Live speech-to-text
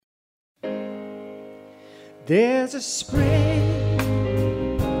There's a spring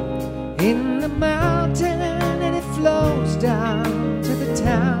in the mountain and it flows down to the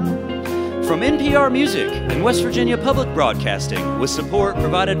town. From NPR Music and West Virginia Public Broadcasting, with support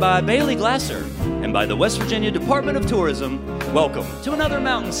provided by Bailey Glasser and by the West Virginia Department of Tourism, welcome to another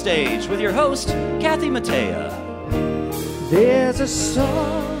Mountain Stage with your host, Kathy Mattea. There's a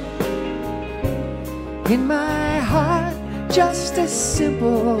song in my heart, just a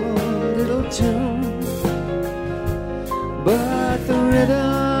simple little tune, but the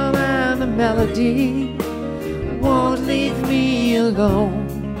rhythm and the melody won't leave me alone.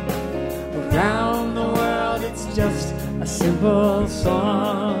 Around the world it's just a simple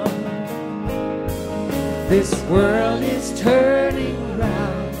song. This world is turning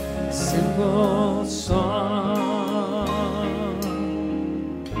around, a simple song.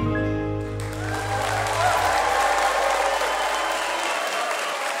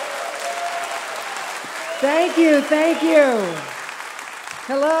 Thank you, thank you.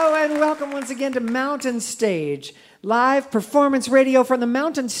 Hello and welcome once again to Mountain Stage, live performance radio from the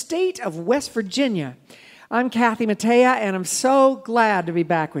Mountain State of West Virginia. I'm Kathy Mattea, and I'm so glad to be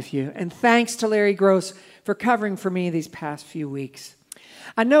back with you. And thanks to Larry Gross for covering for me these past few weeks.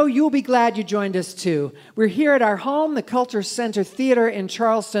 I know you'll be glad you joined us too. We're here at our home, the Culture Center Theater in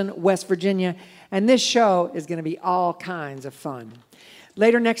Charleston, West Virginia, and this show is going to be all kinds of fun.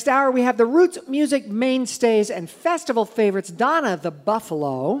 Later next hour, we have the roots music mainstays and festival favorites, Donna the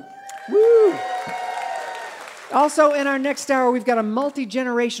Buffalo. Woo! Also in our next hour, we've got a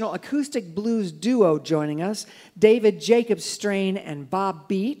multi-generational acoustic blues duo joining us, David Jacob Strain and Bob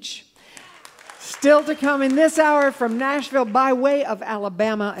Beach. Still to come in this hour from Nashville by way of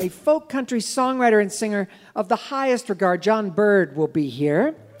Alabama, a folk country songwriter and singer of the highest regard, John Byrd, will be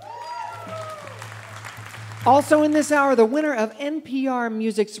here. Also in this hour, the winner of NPR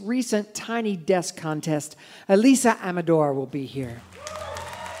Music's recent Tiny Desk contest, Alisa Amador, will be here.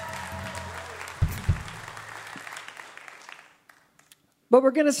 But we're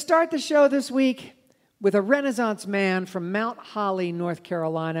going to start the show this week with a Renaissance man from Mount Holly, North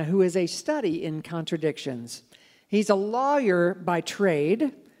Carolina, who is a study in contradictions. He's a lawyer by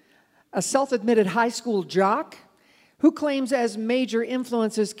trade, a self-admitted high school jock, who claims as major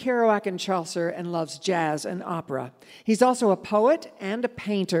influences Kerouac and Chaucer and loves jazz and opera. He's also a poet and a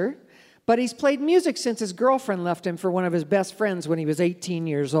painter, but he's played music since his girlfriend left him for one of his best friends when he was 18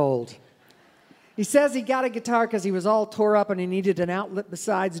 years old. He says he got a guitar because he was all tore up and he needed an outlet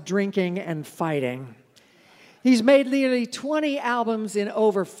besides drinking and fighting. He's made nearly 20 albums in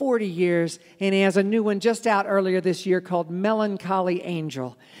over 40 years, and he has a new one just out earlier this year called Melancholy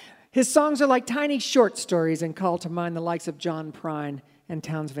Angel. His songs are like tiny short stories and call to mind the likes of John Prine and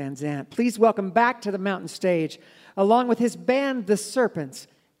Townes Van Zandt. Please welcome back to the Mountain Stage, along with his band, the Serpents,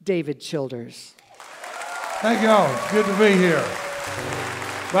 David Childers. Thank y'all. Good to be here.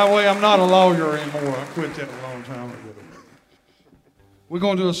 By the way, I'm not a lawyer anymore. I quit that a long time ago. We're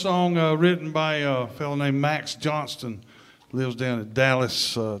going to do a song written by a fellow named Max Johnston. Lives down in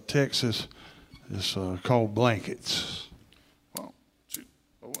Dallas, Texas. It's called Blankets.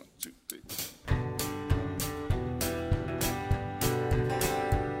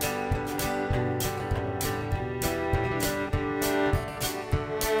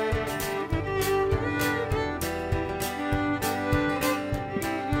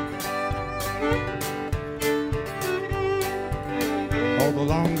 The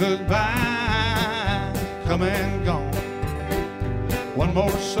long goodbye, come and gone. One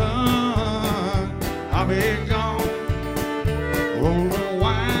more sun, I'll be gone. Roll the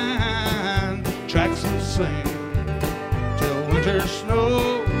wine, tracks and sing, till winter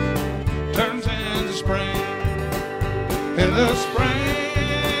snow turns into spring. In the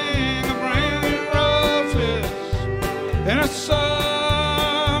spring, a brand new roses, in the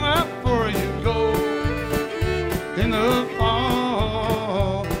summer before you go. In the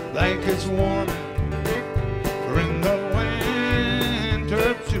fall, blankets warm, for in the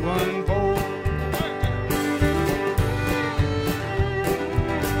winter to unfold.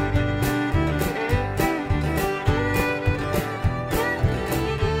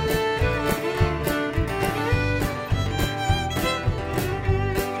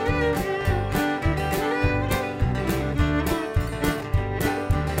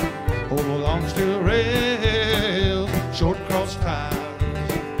 Hold along still rails, short cross ties,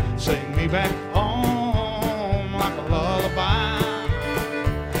 sing me back home like a lullaby.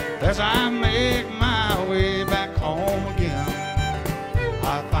 As I make my way back home again,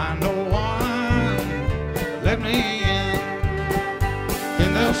 I find no one let me in.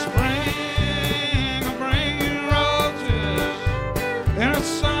 In the spring, I bring you roses, in the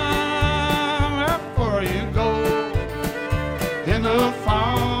summer before you go.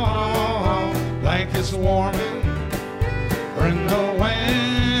 blankets warming, bring the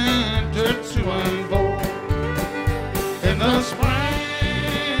winter to unfold. In the spring,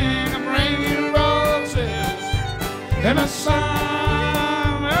 I bring you roses, in the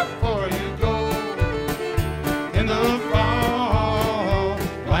summer before you go. In the fall,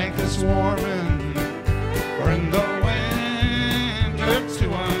 blankets warming, bring the winter to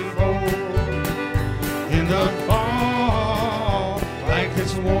unfold. In the fall,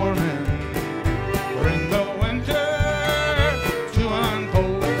 blankets warming, bring the winter to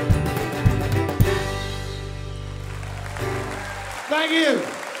unfold. Thank you.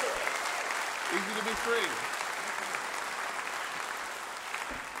 Easy to be free.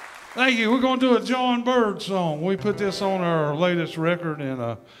 Thank you. We're going to do a John Byrd song. We put this on our latest record, and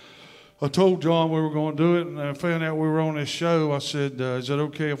I told John we were going to do it, and I found out we were on this show. I said, is it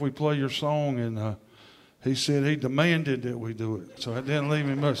okay if we play your song? And he said he demanded that we do it, so I didn't leave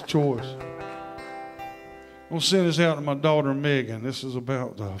him much choice. I'm going to send this out to my daughter, Megan. This is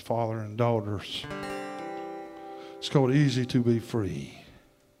about the father and daughters. It's called Easy to Be Free.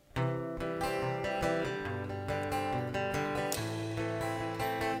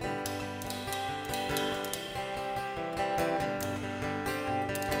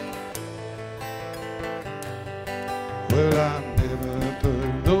 Well, I never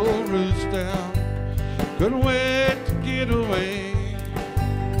put no roots down, couldn't wait to get away.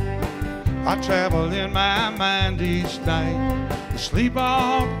 I travel in my mind each night, to sleep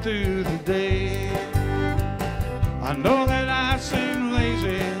all through the day. I know that I seem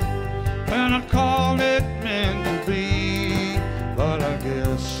lazy when I call it meant to be, but I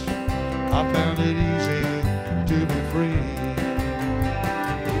guess I found it easy to be free.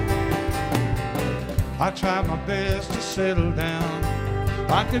 I tried my best to settle down,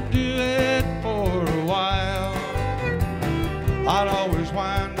 I could do it for a while. I'd always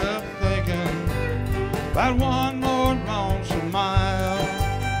wind up thinking about one more lonesome mile.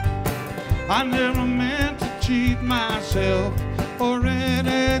 I never meant to cheat myself or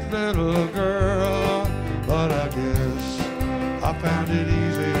any little girl, but I guess I found it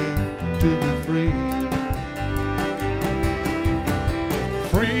easy to be free.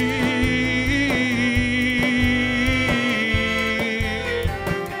 Free.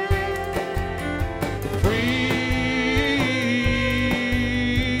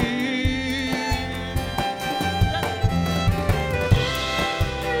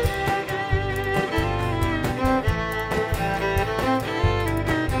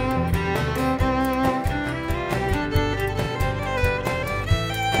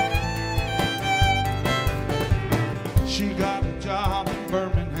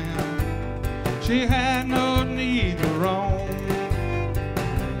 She had no need to roam.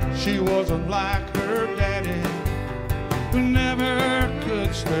 She wasn't like her daddy, who never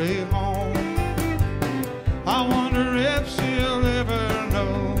could stay home. I wonder if she'll ever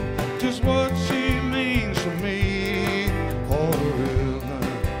know just what she means to me. Oh,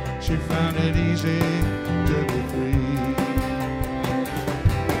 well, she found it easy to be free.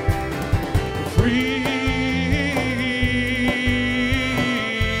 Free.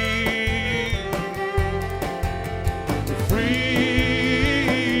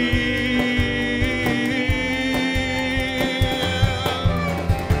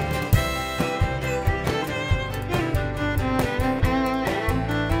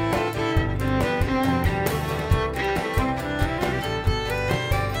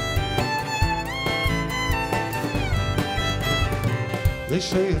 They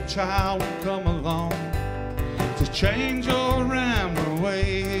say a child will come along to change your rambling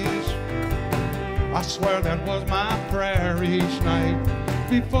ways. I swear that was my prayer each night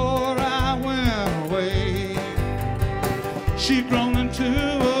before I went away. She's grown into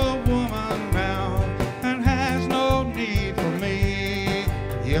a woman now and has no need for me.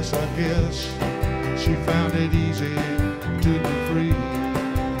 Yes, I guess she found it easy to be free.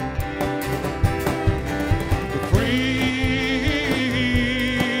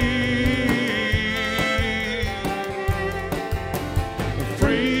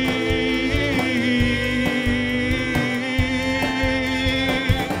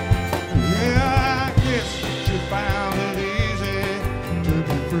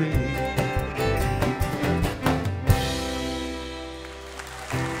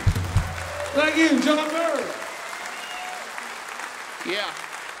 Thank you, John Byrd. Yeah.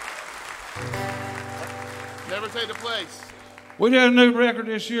 Never take the place. We did a new record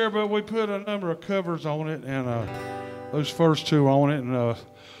this year, but we put a number of covers on it, and those first two on it, and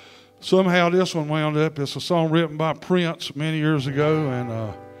somehow this one wound up. It's a song written by Prince many years ago,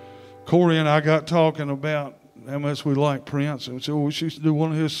 and Corey and I got talking about how much we like Prince, and we said, well, we should do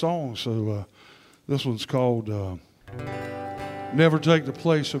one of his songs. So This one's called Never Take the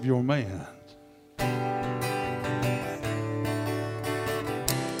Place of Your Man.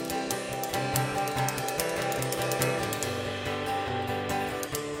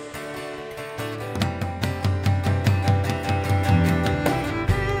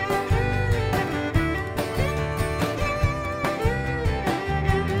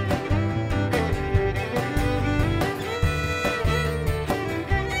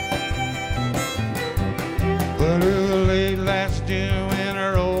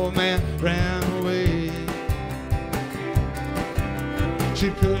 She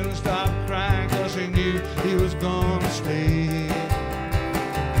couldn't stop crying 'cause she knew he was gonna stay.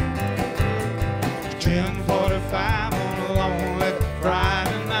 10:45 on a lonely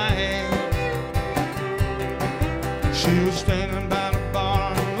Friday night. She was standing by the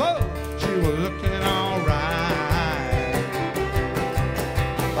bar and whoa, she was looking alright.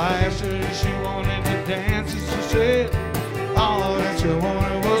 I asked her if she wanted to dance and she said all that she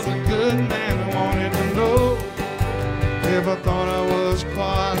wanted was a good man who wanted to know if I thought I was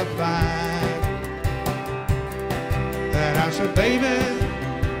qualified. And I said, baby,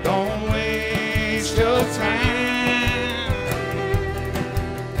 don't waste your time,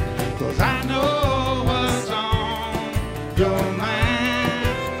 'cause I know what's on your mind.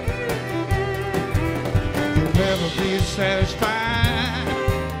 You'll never be satisfied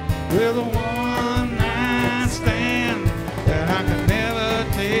with a one-night stand, and I can never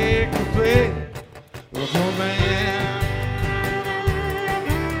take the place of your man.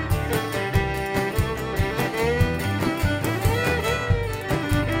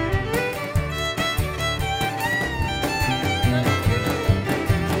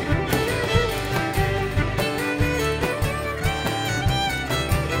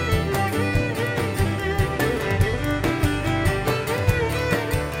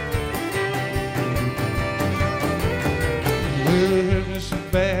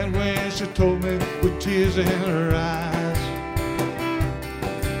 Bad when she told me with tears in her eyes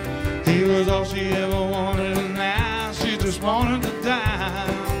he was all she ever wanted, and now she just wanted to die.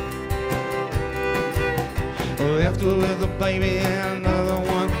 Left her with a baby and another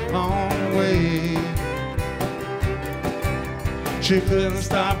one on the way. She couldn't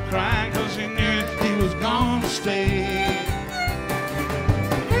stop crying 'cause she knew he was gonna stay.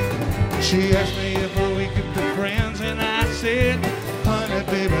 She asked me if we could be friends, and I said, honey,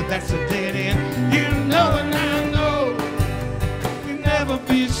 baby, that's a dead end. You know and I know you'll never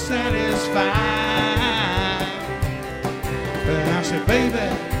be satisfied. And I said, baby,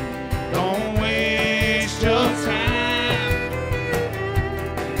 don't waste your time,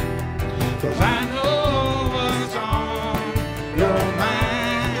 'cause I know what's on your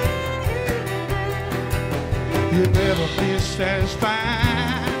mind. You'll never be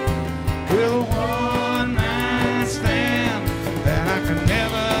satisfied with a one-night stand, and I can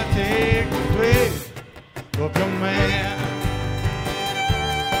never take the place of your man.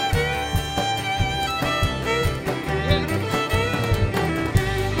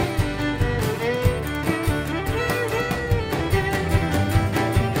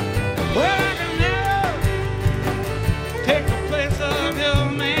 Well, I can never take the place of your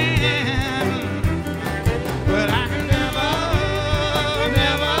man, but I can never,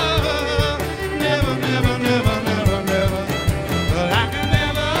 never, never, never, never, never, never, but I can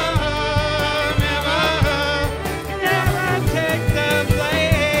never, never, never take the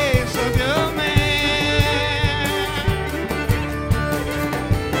place of your man.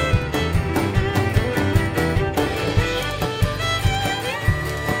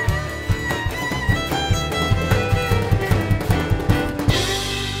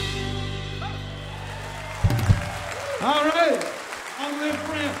 All right, I'm Lynn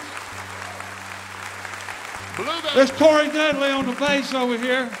Prince. Blueberry. There's Corey Dudley on the bass over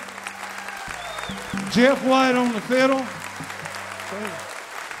here. Jeff White on the fiddle.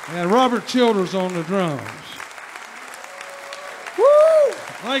 And Robert Childers on the drums. Woo!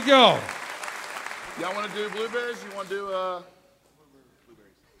 Thank y'all. Y'all want to do blueberries? You want to do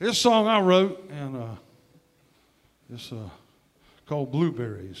This song I wrote, and it's called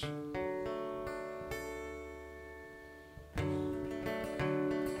Blueberries.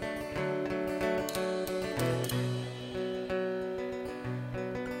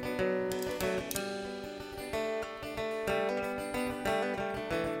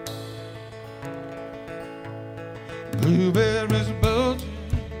 Blueberries are bulging,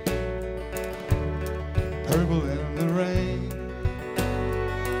 purple in the rain.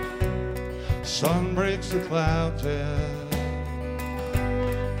 Sun breaks the clouds out.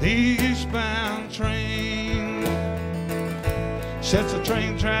 The eastbound train sets the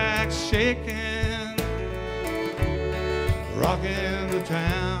train tracks shaking. rocking the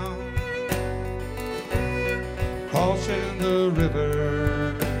town, crossing the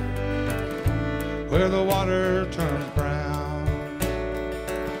river where the water turns brown.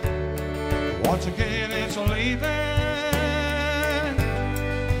 Once again it's leaving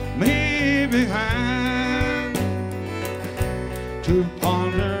me behind to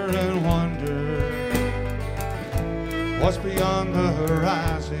ponder and wonder what's beyond the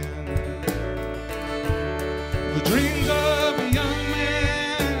horizon. The dreams of a young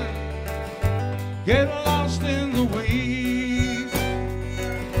man get lost in the weeds,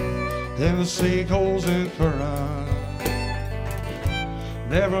 in the sinkholes and current,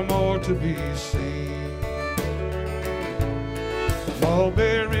 never more to be seen.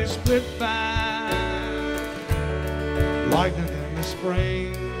 Mulberries split by lightning in the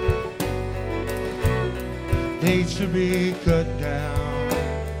spring, needs to be cut down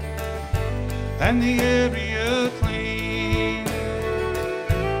and the area clean,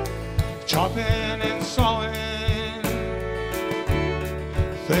 chopping and sawing,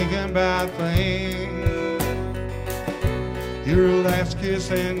 thinking about things, your last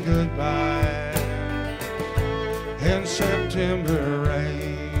kiss and goodbye in September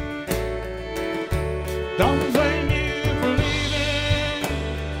rain. Don't blame you for leaving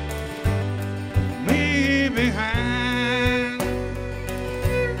me behind.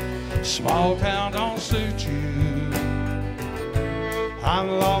 Small town don't suit you, I'm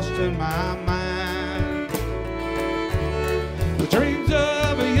lost in my mind. The dreams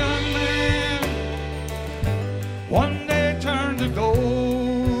of a young man one day turn to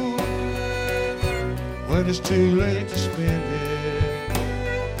gold when it's too late to spend it,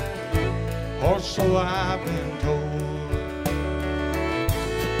 or so I've been told.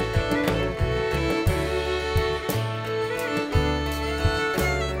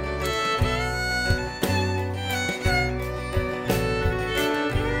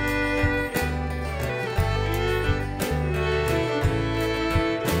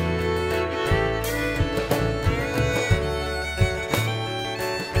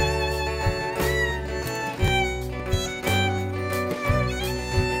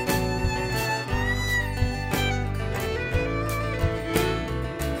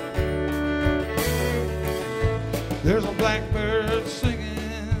 There's a blackbird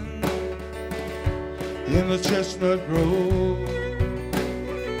singing in the chestnut grove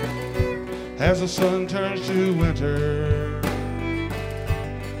as the sun turns to winter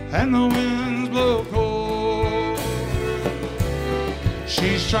and the winds blow cold.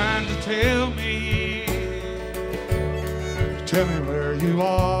 She's trying to tell me where you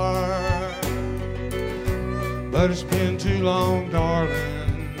are, but it's been too long, darling,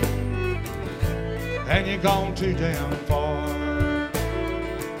 and you're gone too damn far.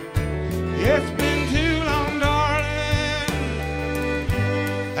 It's been too long, darling,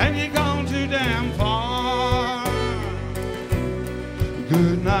 and you're gone too damn far.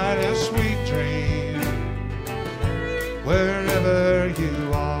 Good night and sweet dreams wherever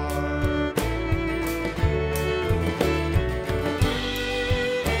you are.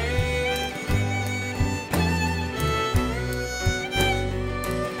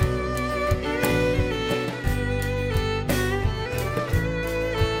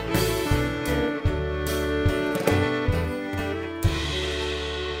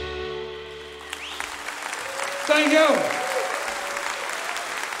 Thank you.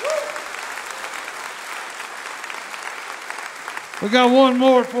 We got one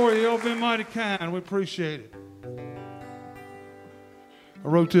more for you. You've been mighty kind. We appreciate it. I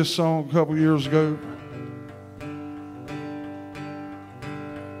wrote this song a couple years ago.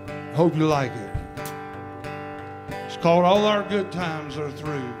 Hope you like it. It's called All Our Good Times Are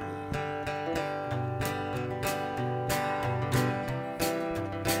Through.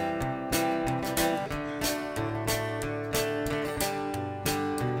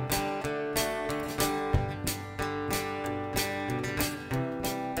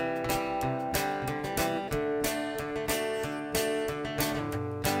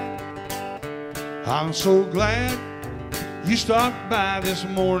 I'm so glad you stopped by this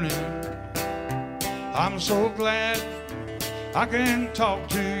morning. I'm so glad I can talk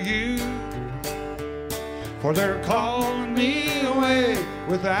to you, for they're calling me away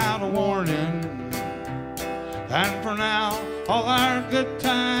without a warning. And for now, all our good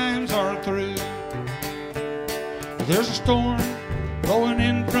times are through. There's a storm blowing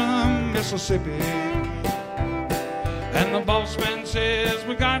in from Mississippi, and the boss man says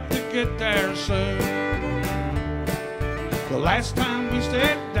we got to get there soon. The last time we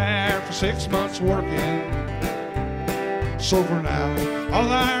stayed there for 6 months working. So for now, all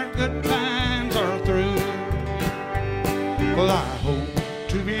our good times are through. Well, I hope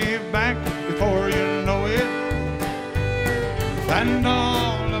to be back before you know it, and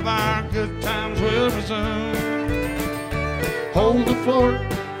all of our good times will resume. Hold the fort,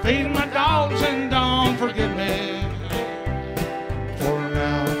 feed my dogs, and don't forget me. For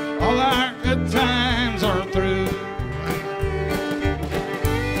now, all our good times are through.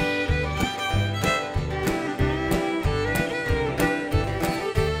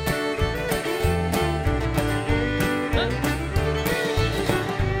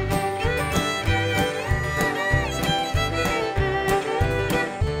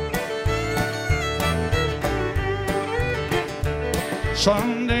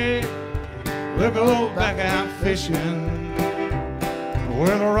 Someday we'll go back out fishing,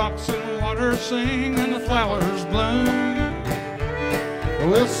 where the rocks and water sing and the flowers bloom.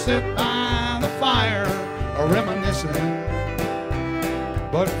 We'll sit by the fire reminiscing,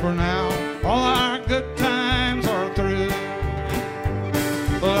 but for now all our good times are through.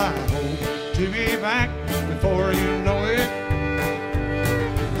 Well, I hope to be back before you know it,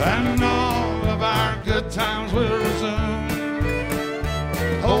 and all of our good times will resume.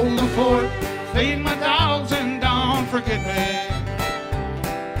 Hold the fort, feed my dogs, and don't forget me.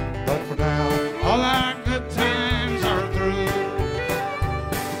 But for now, all our good times are through.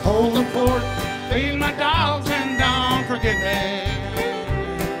 Hold the fort, feed my dogs, and don't forget me.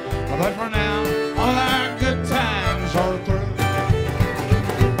 But for now, all our good times are through.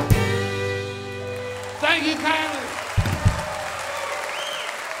 Thank you kindly.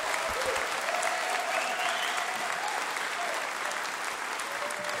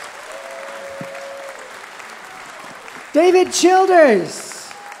 David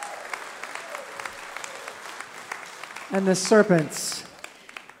Childers and the Serpents.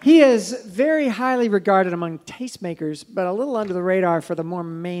 He is very highly regarded among tastemakers, but a little under the radar for the more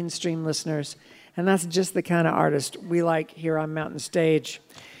mainstream listeners. And that's just the kind of artist we like here on Mountain Stage.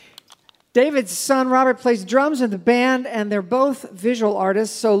 David's son, Robert, plays drums in the band, and they're both visual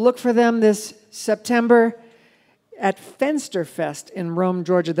artists, so look for them this September at Fensterfest in Rome,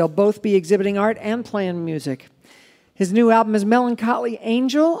 Georgia. They'll both be exhibiting art and playing music. His new album is Melancholy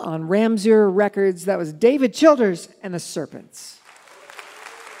Angel on Ramseur Records. That was David Childers and the Serpents.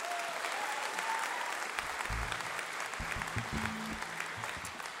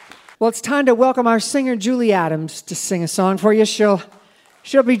 Well, it's time to welcome our singer, Julie Adams, to sing a song for you. She'll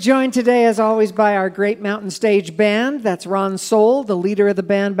be joined today, as always, by our great Mountain Stage band. That's Ron Soul, the leader of the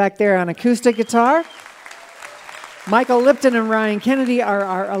band back there on acoustic guitar. Michael Lipton and Ryan Kennedy are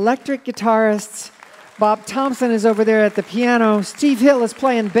our electric guitarists. Bob Thompson is over there at the piano. Steve Hill is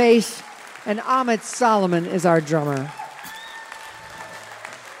playing bass. And Ahmed Solomon is our drummer.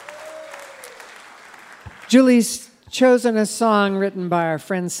 Julie's chosen a song written by our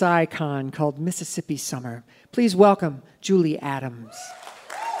friend Cy Khan called Mississippi Summer. Please welcome Julie Adams.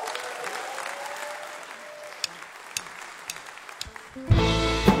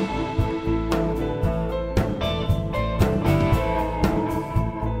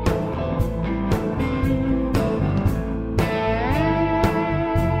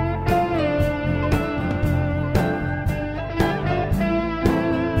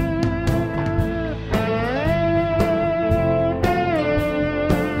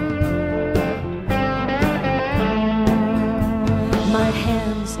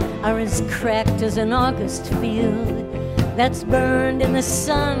 Cracked as an August field that's burned in the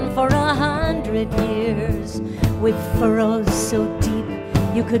sun for 100 years, with furrows so deep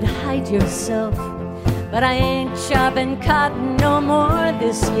you could hide yourself. But I ain't chopping cotton no more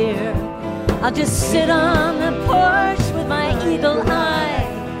this year. I'll just sit on the porch with my eagle eye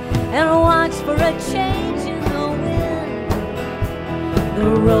and watch for a change in the wind. The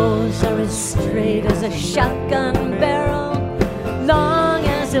rows are as straight as a shotgun barrel, long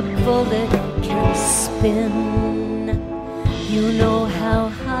as a bullet can spin. You know how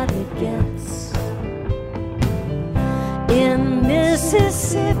hot it gets in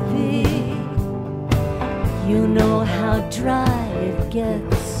Mississippi. You know how dry it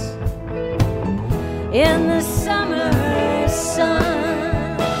gets in the summer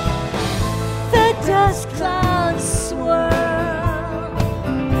sun. The dust clouds swirl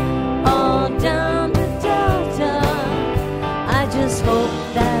all down the delta. I just hope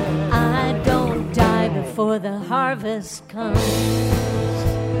that I don't die before the harvest comes.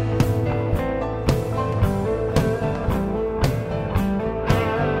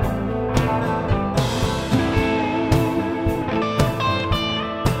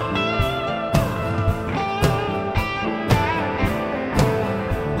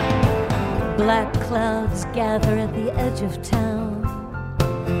 Black clouds gather at the edge of town,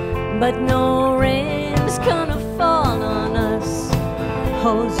 but no rain's gonna fall on us.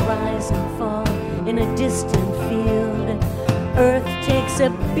 Hoes rise and fall in a distant field. Earth takes a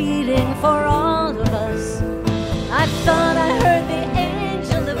beating for all of us. I thought I heard the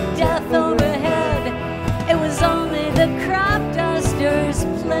angel of death overhead. It was only the crop dusters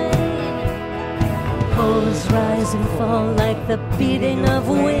playing. Hoes rise and fall like the beating of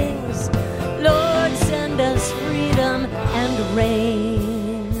wings. Lord, send us freedom and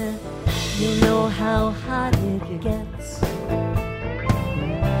rain. You know how hot it gets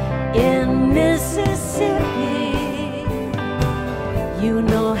in Mississippi. You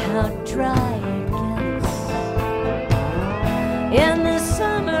know how dry it gets in the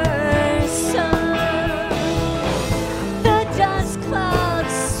summer sun. The dust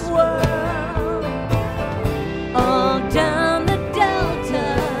clouds swirl all down the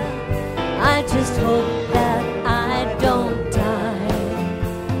delta. I just hope that I don't die.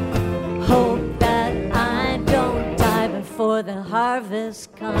 Hope that I don't die before the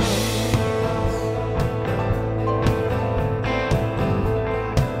harvest comes.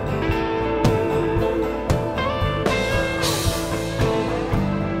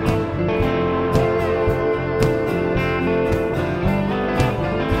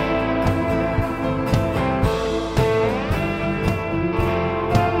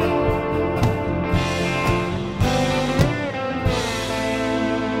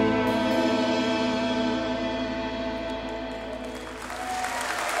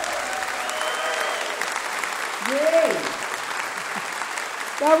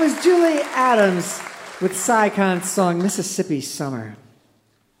 That was Julie Adams with Cy Khan's song Mississippi Summer.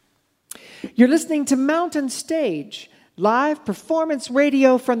 You're listening to Mountain Stage, live performance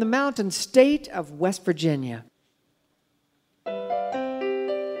radio from the Mountain State of West Virginia.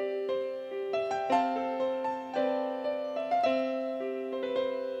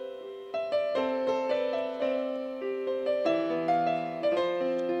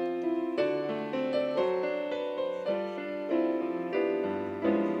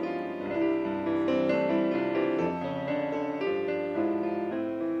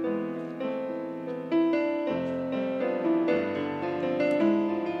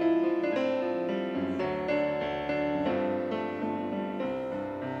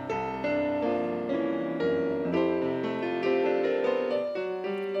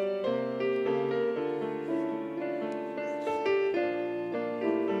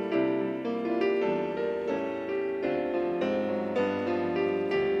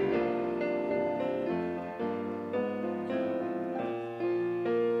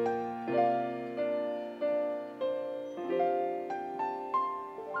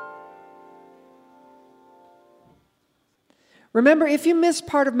 Remember, if you missed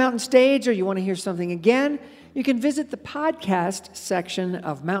part of Mountain Stage or you want to hear something again, you can visit the podcast section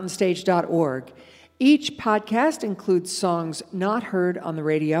of mountainstage.org. Each podcast includes songs not heard on the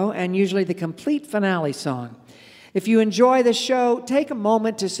radio and usually the complete finale song. If you enjoy the show, take a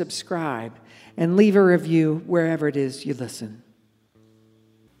moment to subscribe and leave a review wherever it is you listen.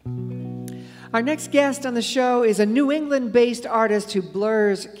 Our next guest on the show is a New England-based artist who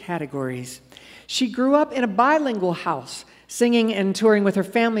blurs categories. She grew up in a bilingual house, singing and touring with her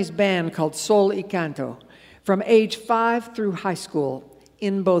family's band called Sol y Canto from age 5 through high school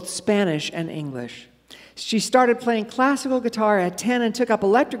in both Spanish and English. She started playing classical guitar at 10 and took up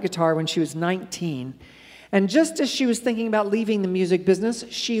electric guitar when she was 19. And just as she was thinking about leaving the music business,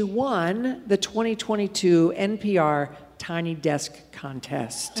 she won the 2022 NPR Tiny Desk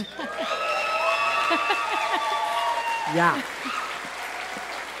Contest. Yeah.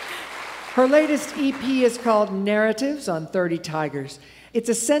 Her latest EP is called Narratives on 30 Tigers. It's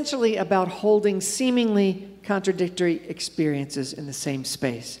essentially about holding seemingly contradictory experiences in the same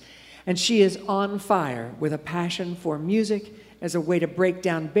space. And she is on fire with a passion for music as a way to break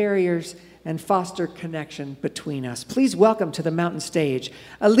down barriers and foster connection between us. Please welcome to the Mountain Stage,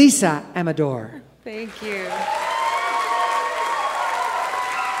 Alisa Amador. Thank you.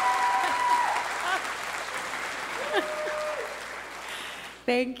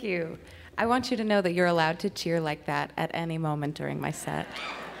 Thank you. I want you to know that you're allowed to cheer like that at any moment during my set.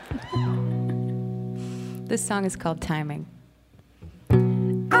 This song is called Timing.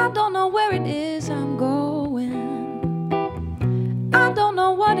 I don't know where it is I'm going. I don't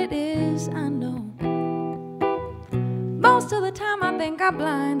know what it is I know. Most of the time I think I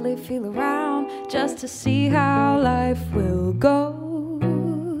blindly feel around just to see how life will go.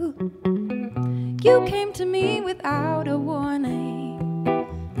 You came to me without a warning,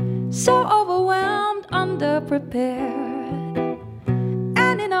 so overwhelmed, underprepared.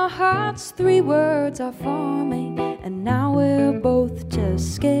 And in our hearts 3 words are forming, and now we're both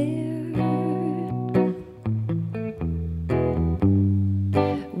just scared.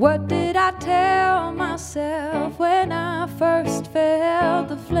 What did I tell myself when I first felt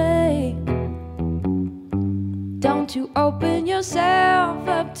the flame? Don't you open yourself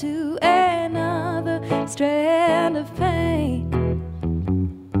up to another strand of pain.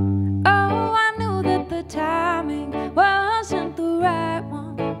 Oh, I knew that the timing wasn't the right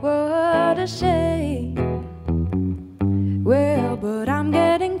one. What a shame. Well, but I'm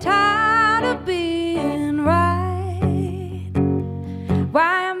getting tired of being right.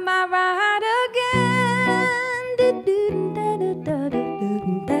 Why am I right again?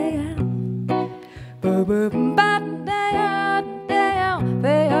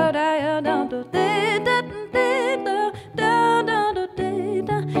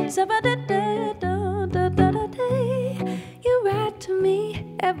 You write to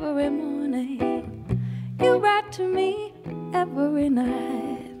me every morning. You write to me every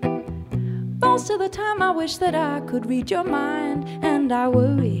night. Most of the time I wish that I could read your mind, and I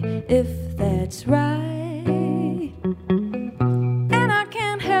worry if that's right. And I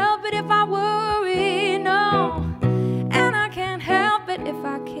can't help it if I worry, no. And I can't help it if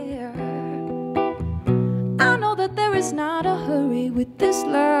I care. I know that there is not a hurry with this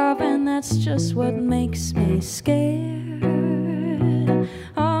love, and that's just what makes me scared.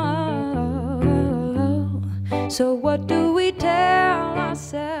 Oh, so what do we tell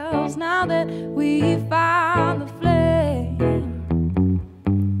ourselves now that we found the flame?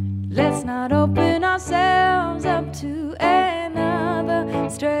 Let's not open ourselves up to another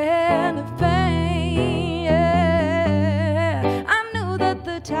strand of pain. Yeah. I knew that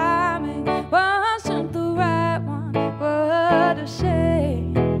the timing wasn't the right one. What a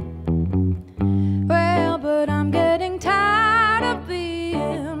shame. Well, but I'm getting tired of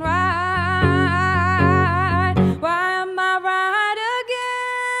being right. Why am I right again?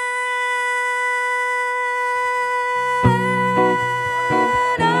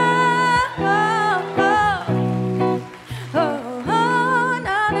 Oh,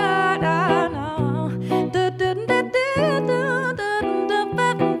 no, no, no, no.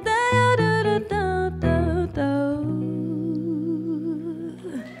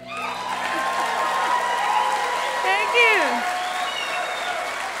 Thank you.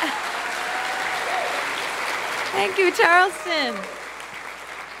 Thank you, Charleston.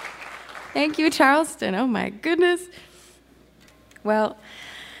 Thank you, Charleston. Oh, my goodness. Well,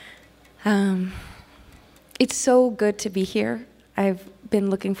 it's so good to be here. I've been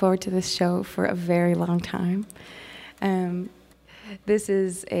looking forward to this show for a very long time. This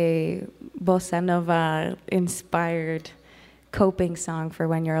is a bossa nova inspired coping song for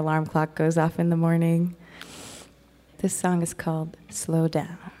when your alarm clock goes off in the morning. This song is called Slow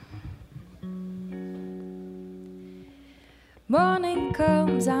Down. Morning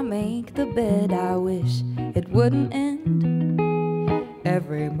comes, I make the bed, I wish it wouldn't end.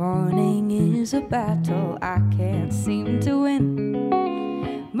 Every morning is a battle I can't seem to win.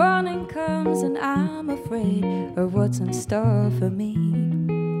 Morning comes and I'm afraid of what's in store for me.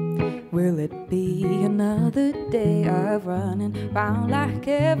 Will it be another day of running round like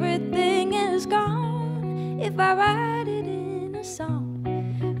everything is gone? If I write it in a song,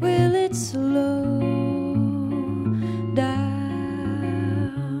 will it slow down?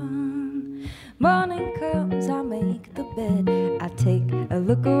 Morning comes, I make the bed, I take a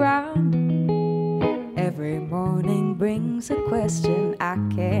look around. Every morning brings a question I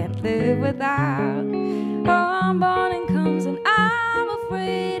can't live without. Oh, morning comes and I'm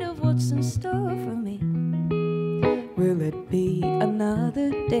afraid of what's in store for me. Will it be another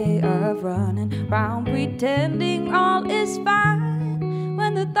day of running round pretending all is fine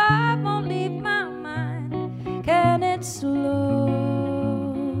when the thought won't leave my mind? Can it slow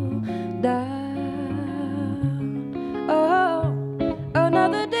down? Oh,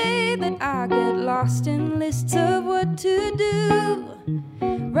 another day that I get lost in lists of what to do.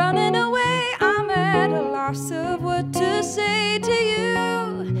 Running away, I'm at a loss of what to say to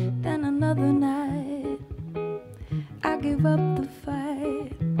you. Then another night, I give up the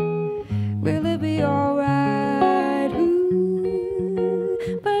fight. Will it be alright?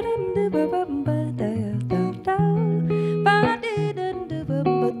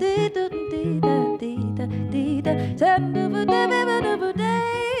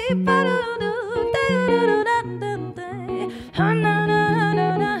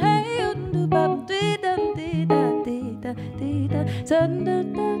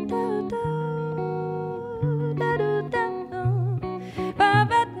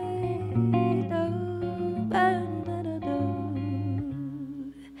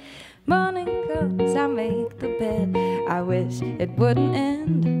 Morning comes, I make the bed, I wish it wouldn't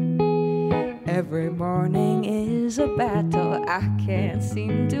end. Every morning is a battle I can't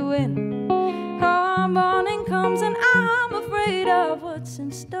seem to win. Oh, morning comes and I'm afraid of what's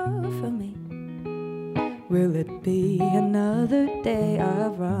in store for me. Will it be another day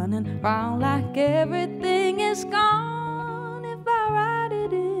of running around like everything is gone? If I write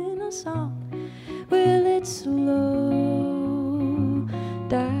it in a song, will it slow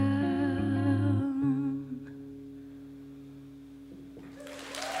down?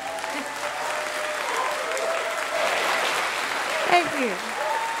 Thank you.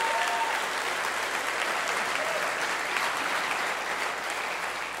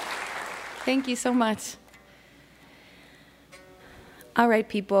 Thank you so much. All right,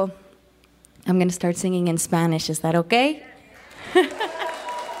 people. I'm going to start singing in Spanish. Is that okay?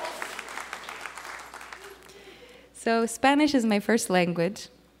 So Spanish is my first language.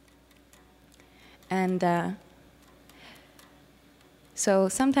 And so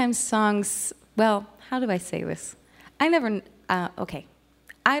sometimes songs, well, how do I say this? Okay.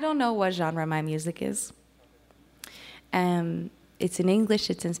 I don't know what genre my music is. It's in English,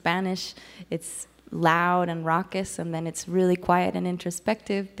 it's in Spanish, it's loud and raucous, and then it's really quiet and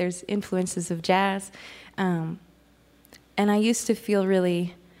introspective. There's influences of jazz. And I used to feel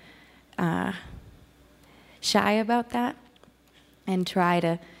really shy about that and try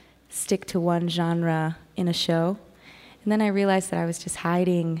to stick to one genre in a show. And then I realized that I was just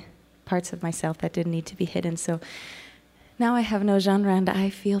hiding parts of myself that didn't need to be hidden. So now I have no genre and I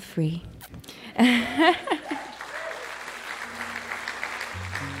feel free.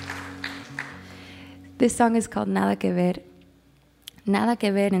 This song is called Nada que ver. Nada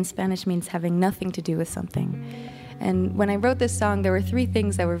que ver in Spanish means having nothing to do with something. And when I wrote this song, there were three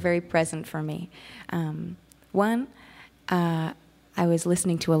things that were very present for me. One, I was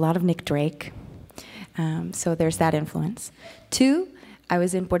listening to a lot of Nick Drake, so there's that influence. Two, I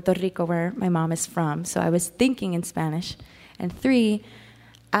was in Puerto Rico, where my mom is from, so I was thinking in Spanish. And three,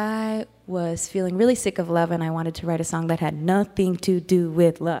 I was feeling really sick of love, and I wanted to write a song that had nothing to do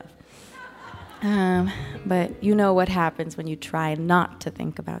with love. But you know what happens when you try not to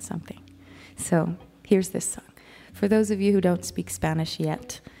think about something. So here's this song. For those of you who don't speak Spanish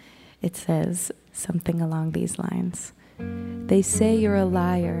yet, it says something along these lines. They say you're a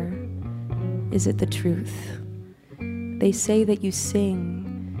liar. Is it the truth? They say that you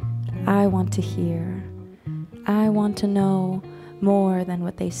sing. I want to hear. I want to know more than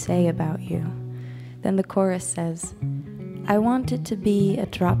what they say about you. Then the chorus says, I want it to be a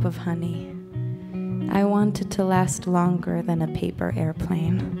drop of honey. I want it to last longer than a paper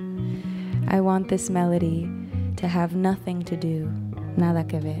airplane. I want this melody to have nothing to do, nada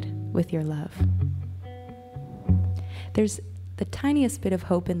que ver, with your love. There's the tiniest bit of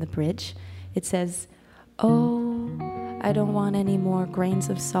hope in the bridge. It says, oh, I don't want any more grains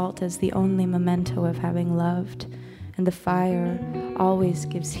of salt as the only memento of having loved, and the fire always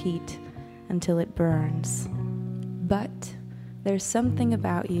gives heat until it burns. But there's something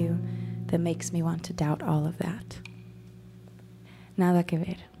about you that makes me want to doubt all of that. Nada que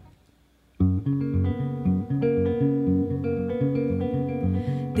ver.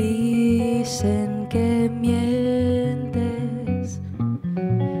 Dicen que mientes,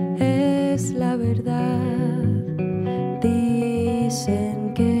 es la verdad.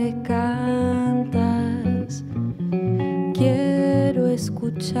 Dicen que cantas, quiero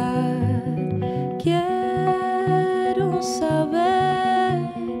escuchar, quiero saber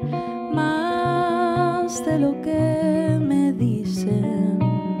más de lo que me dicen.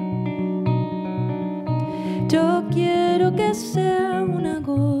 Yo quiero que sea una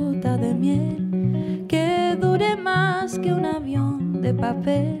gota de miel, que dure más que un avión de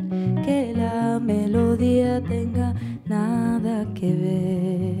papel, que la melodía tenga nada que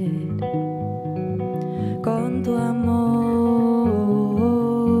ver con tu amor.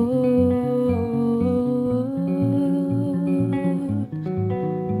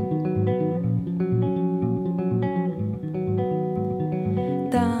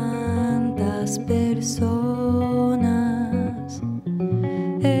 Tantas personas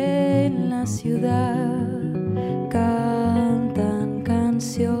en la ciudad cantan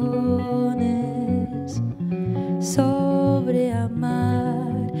canciones sobre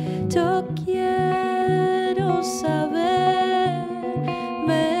amar. Yo quiero saber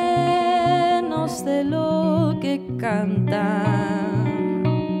menos de lo que cantan.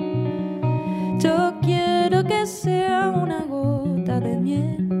 Yo quiero que sea una gota de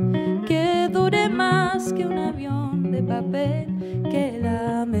miel, que dure más que un avión de papel, que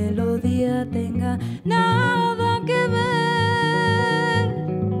la melodía tenga nada que ver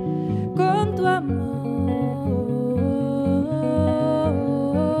con tu amor.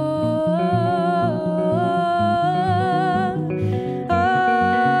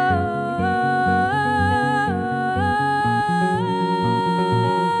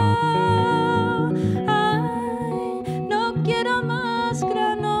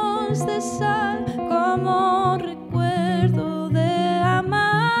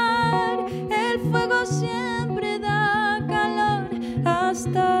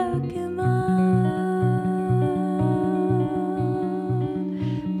 está quemar,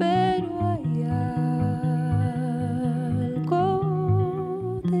 pero hay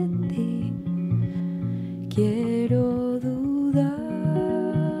algo de ti. Quiero dudar.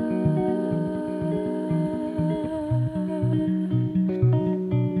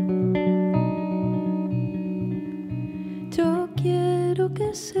 Yo quiero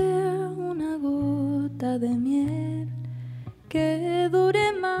que sea una gota de miel que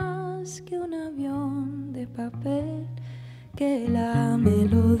dure más que un avión de papel, que la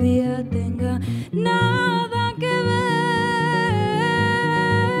melodía tenga nada que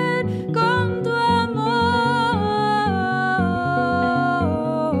ver con tu amor.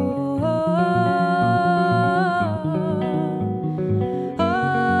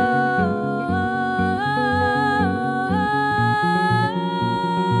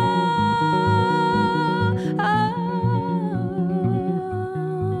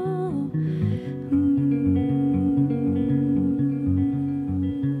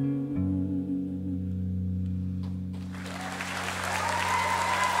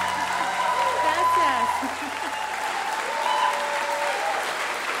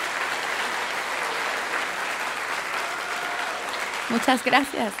 Muchas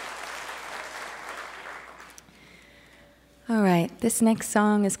gracias. All right, this next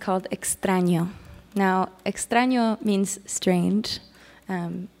song is called Extraño. Now, extraño means strange,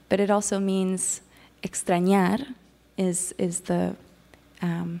 but it also means extrañar is the,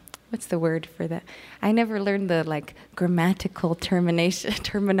 what's the word for that? I never learned the grammatical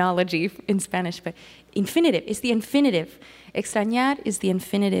terminology in Spanish, but infinitive, it's the infinitive. Extrañar is the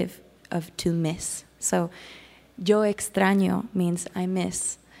infinitive of to miss. So, yo extraño means I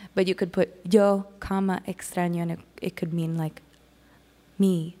miss, but you could put yo, comma, extraño, and it could mean like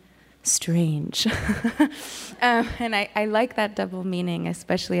me, strange. And I like that double meaning,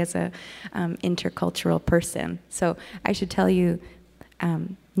 especially as a intercultural person. So I should tell you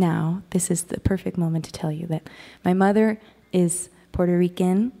now, this is the perfect moment to tell you that my mother is Puerto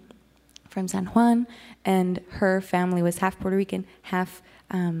Rican from San Juan, and her family was half Puerto Rican, half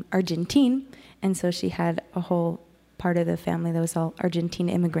Argentine. And so she had a whole part of the family that was all Argentine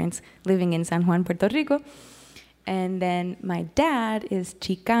immigrants living in San Juan, Puerto Rico. And then my dad is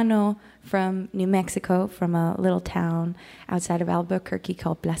Chicano from New Mexico, from a little town outside of Albuquerque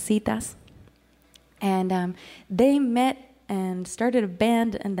called Placitas. And they met and started a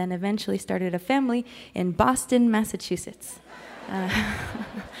band and then eventually started a family in Boston, Massachusetts.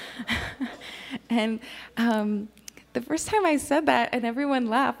 And the first time I said that and everyone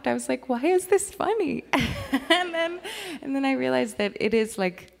laughed, I was like, why is this funny? and then I realized that it is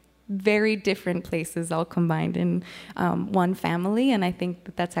like very different places all combined in one family, and I think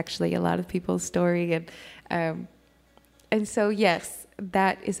that that's actually a lot of people's story. And so, yes,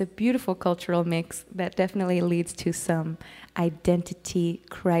 that is a beautiful cultural mix that definitely leads to some identity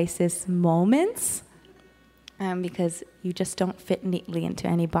crisis moments, because you just don't fit neatly into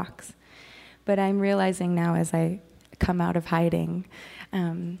any box. But I'm realizing now as I come out of hiding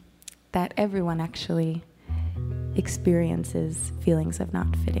that everyone actually experiences feelings of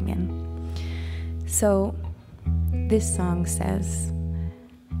not fitting in. So this song says,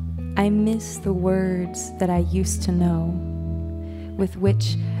 I miss the words that I used to know, with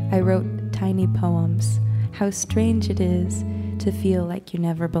which I wrote tiny poems. How strange it is to feel like you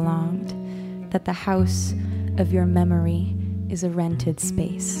never belonged, that the house of your memory is a rented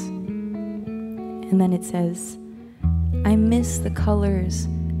space. And then it says, I miss the colors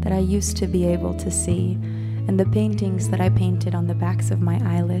that I used to be able to see, and the paintings that I painted on the backs of my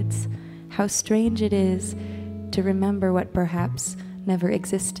eyelids. How strange it is to remember what perhaps never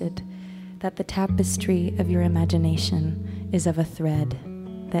existed, that the tapestry of your imagination is of a thread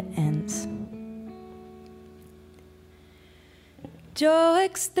that ends. Yo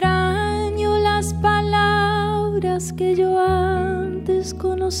extraño las palabras que yo antes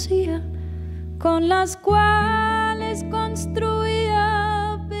conocía, con las cuales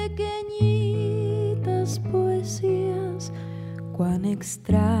construía pequeñitas poesías. Cuán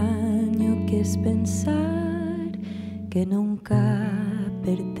extraño que es pensar que nunca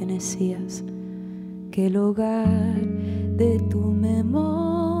pertenecías, que el hogar de tu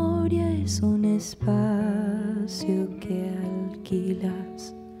memoria es un espacio que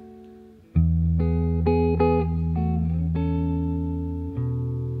alquilas.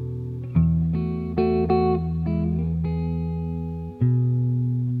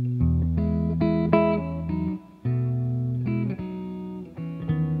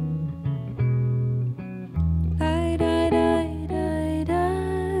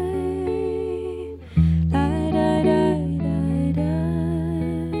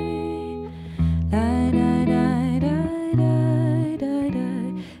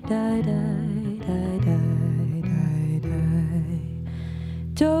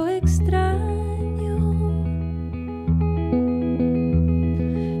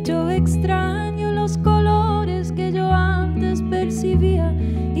 extraño los colores que yo antes percibía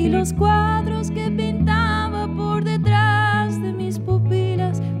y los cuadros que pintaba por detrás de mis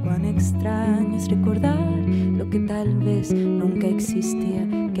pupilas. Cuán extraño es recordar lo que tal vez nunca existía,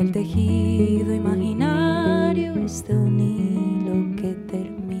 que el tejido imaginario es de un hilo que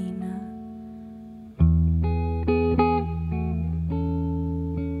termina.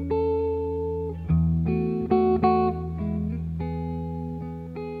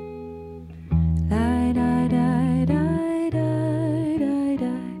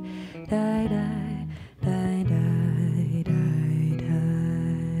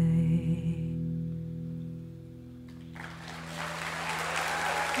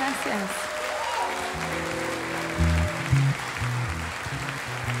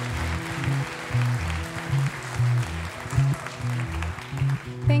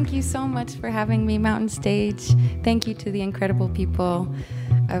 Thank you so much for having me, Mountain Stage. Thank you to the incredible people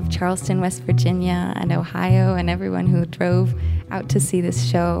of Charleston, West Virginia, and Ohio, and everyone who drove out to see this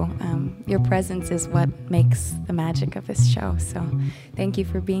show. Your presence is what makes the magic of this show. So thank you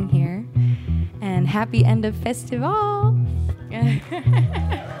for being here. And happy end of festival!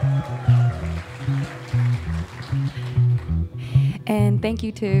 And thank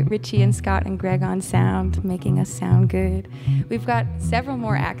you to Richie and Scott and Greg on sound, making us sound good. We've got several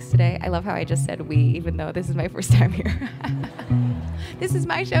more acts today. I love how I just said we, even though this is my first time here. This is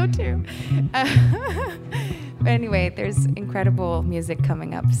my show too. But anyway, there's incredible music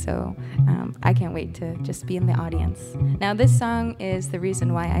coming up, so I can't wait to just be in the audience. Now, this song is the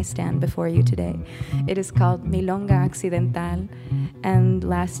reason why I stand before you today. It is called Milonga Accidental, and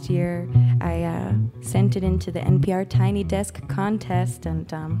last year I sent it into the NPR Tiny Desk contest,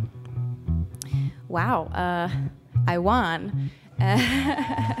 and wow, I won.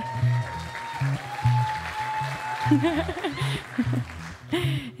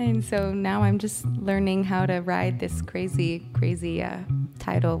 And so now I'm just learning how to ride this crazy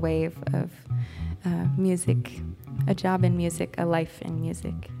tidal wave of music, a job in music, a life in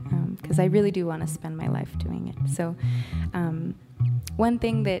music, because I really do want to spend my life doing it. So one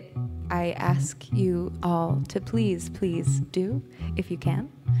thing that I ask you all to please do, if you can,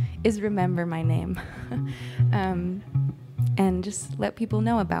 is remember my name. And just let people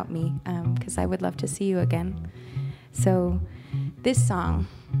know about me, because I would love to see you again. So this song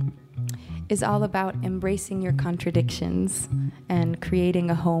is all about embracing your contradictions and creating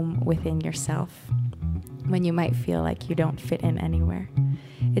a home within yourself when you might feel like you don't fit in anywhere.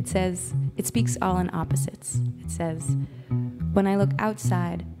 It speaks all in opposites. It says, when I look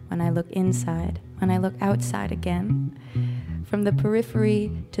outside, when I look inside, when I look outside again, from the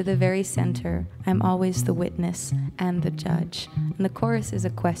periphery to the very center, I'm always the witness and the judge. And the chorus is a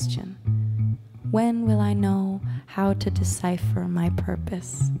question. When will I know how to decipher my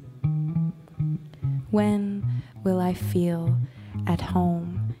purpose? When will I feel at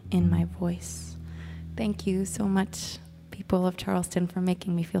home in my voice? Thank you so much, people of Charleston, for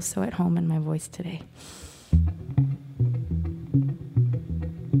making me feel so at home in my voice today.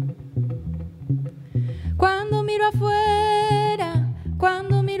 Cuando miro afuera,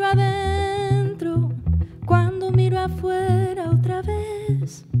 cuando miro adentro, cuando miro afuera otra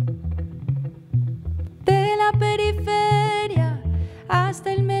vez. De la periferia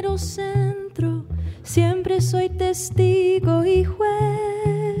hasta el mero centro, siempre soy testigo y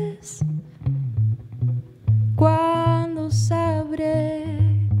juez. Cuando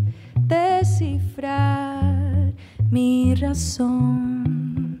sabré descifrar mi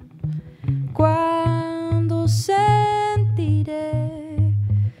razón, cuando sentiré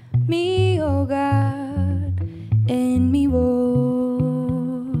mi hogar en mi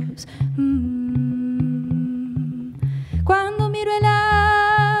voz. Cuando miro el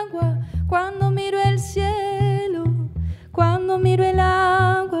agua, cuando miro el cielo, cuando miro el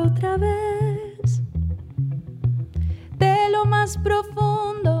agua otra vez. De lo más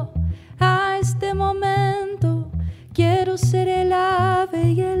profundo a este momento, quiero ser el agua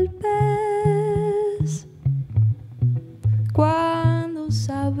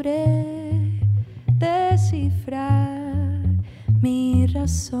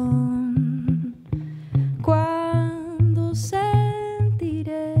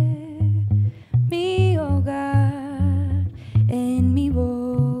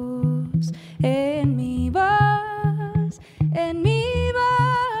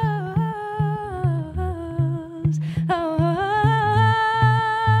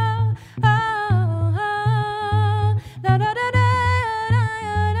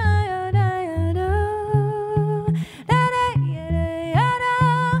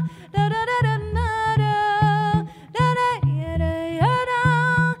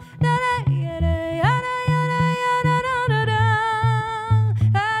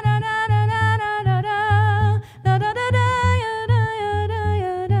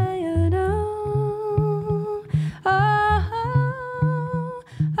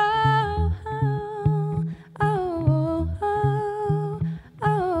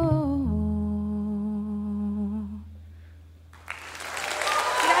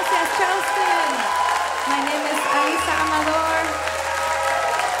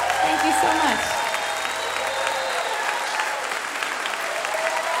so much.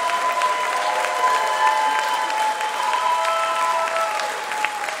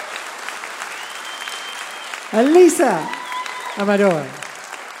 Alisa Amador.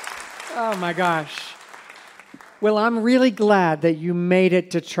 Oh my gosh. Well, I'm really glad that you made it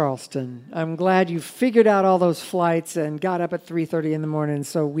to Charleston. I'm glad you figured out all those flights and got up at 3:30 in the morning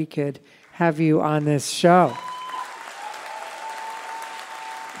so we could have you on this show.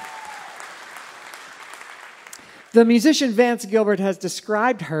 The musician Vance Gilbert has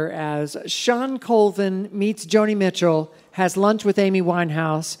described her as Sean Colvin meets Joni Mitchell, has lunch with Amy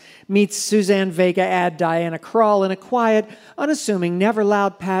Winehouse, meets Suzanne Vega, add Diana Krall in a quiet, unassuming, never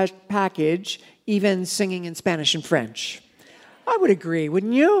loud package, even singing in Spanish and French. I would agree,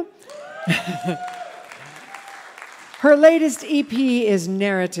 wouldn't you? Her latest EP is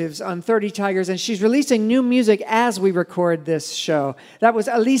Narratives on 30 Tigers, and she's releasing new music as we record this show. That was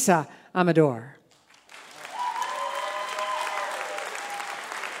Alisa Amador.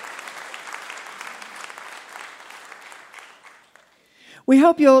 We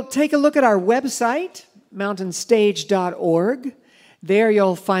hope you'll take a look at our website, mountainstage.org. There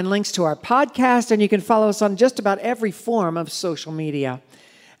you'll find links to our podcast, and you can follow us on just about every form of social media.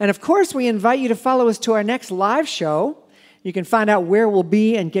 And of course, we invite you to follow us to our next live show. You can find out where we'll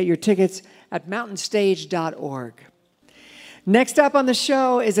be and get your tickets at mountainstage.org. Next up on the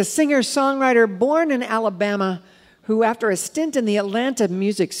show is a singer-songwriter born in Alabama who, after a stint in the Atlanta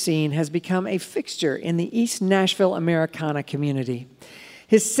music scene, has become a fixture in the East Nashville Americana community.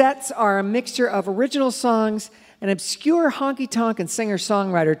 His sets are a mixture of original songs and obscure honky-tonk and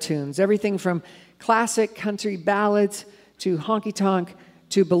singer-songwriter tunes, everything from classic country ballads to honky-tonk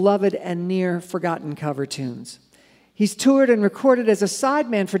to beloved and near-forgotten cover tunes. He's toured and recorded as a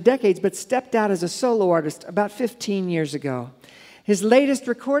sideman for decades, but stepped out as a solo artist about 15 years ago. His latest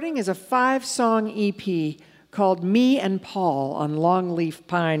recording is a 5-song EP called Me and Paul on Longleaf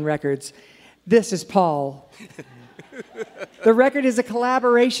Pine Records. This is Paul. The record is a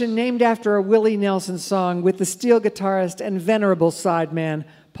collaboration named after a Willie Nelson song with the steel guitarist and venerable sideman,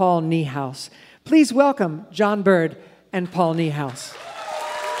 Paul Niehaus. Please welcome John Byrd and Paul Niehaus.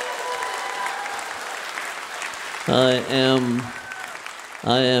 I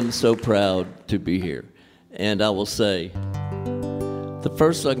am so proud to be here. And I will say, the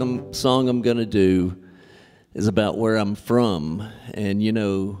first song I'm going to do is about where I'm from. And, you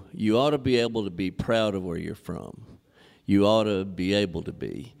know, you ought to be able to be proud of where you're from. You ought to be able to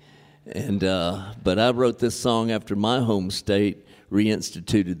be. And but I wrote this song after my home state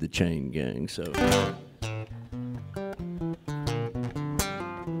reinstituted the chain gang. So.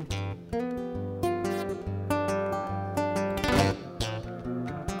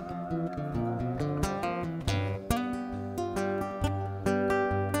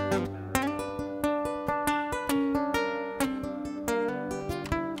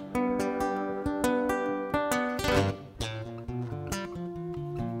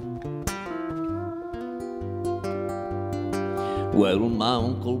 Well, my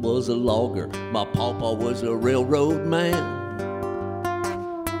uncle was a logger, my papa was a railroad man.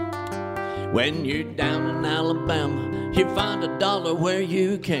 When you're down in Alabama, you find $1 where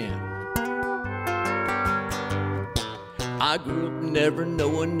you can. I grew up never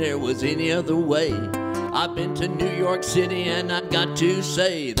knowing there was any other way. I've been to New York City and I've got to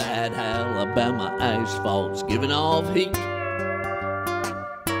say that Alabama asphalt's giving off heat.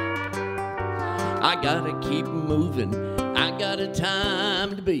 I gotta keep moving, I got a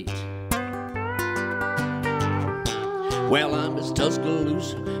time to beat. Well, I miss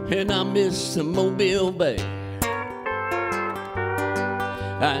Tuscaloosa and I miss the Mobile Bay.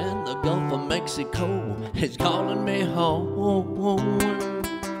 And the Gulf of Mexico is calling me home.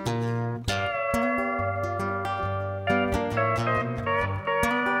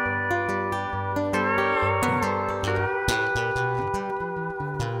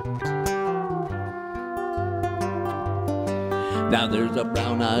 Now there's a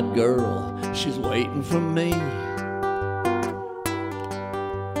brown-eyed girl, she's waiting for me.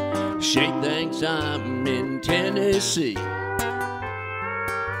 She thinks I'm in Tennessee.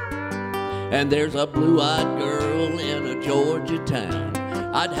 And there's a blue-eyed girl in a Georgia town.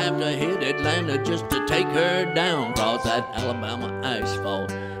 I'd have to hit Atlanta just to take her down, 'cause that Alabama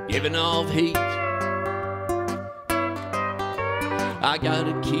asphalt giving off heat. I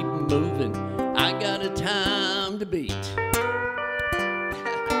gotta keep moving, I got a time to beat.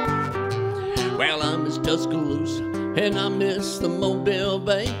 Well, I miss Tuscaloosa and I miss the Mobile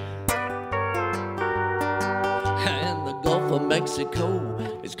Bay. And the Gulf of Mexico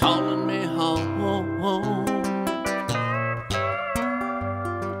is calling me home.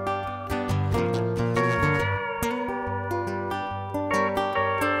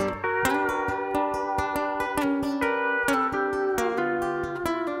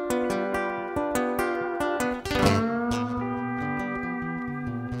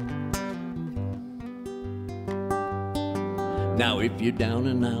 Now if you're down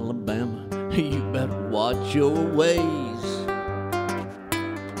in Alabama, you better watch your ways,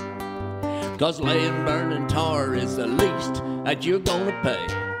 'cause laying burning tar is the least that you're gonna pay.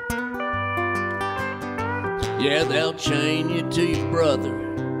 Yeah, they'll chain you to your brother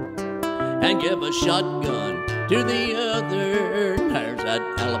and give a shotgun to the other. There's that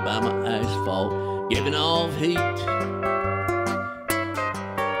Alabama asphalt giving off heat.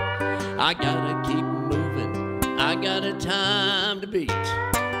 I gotta keep moving, I got a time to beat.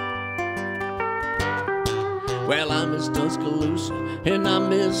 Well, I miss Tuscaloosa and I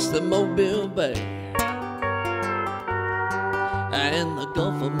miss the Mobile Bay, and the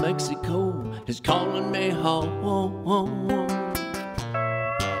Gulf of Mexico is calling me home.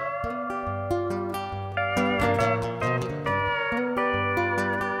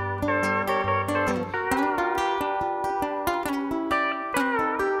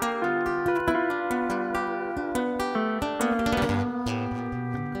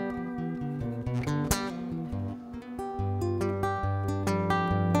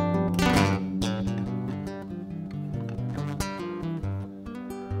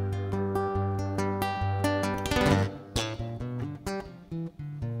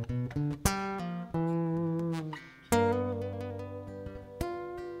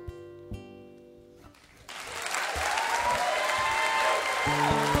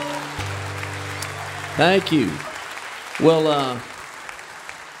 Thank you. Well, all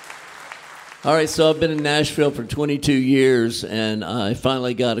right, so I've been in Nashville for 22 years, and I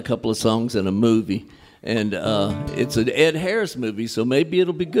finally got a couple of songs in a movie. And it's an Ed Harris movie, so maybe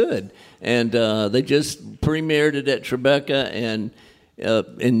it'll be good. And they just premiered it at Tribeca and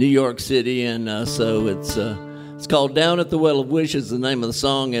in New York City, and so it's called Down at the Well of Wishes, the name of the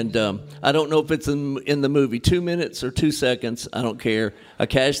song. And I don't know if it's in the movie 2 minutes or 2 seconds. I don't care. I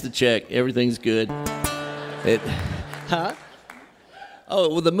cashed the check. Everything's good. Huh? Oh,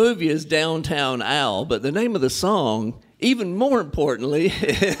 well, the movie is Downtown Al, but the name of the song, even more importantly,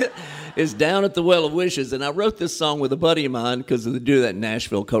 is Down at the Well of Wishes. And I wrote this song with a buddy of mine because they do that in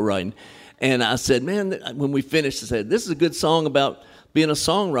Nashville, co-writing. And I said, man, when we finished, I said, this is a good song about being a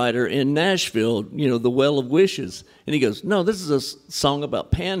songwriter in Nashville, you know, the Well of Wishes. And he goes, no, this is a song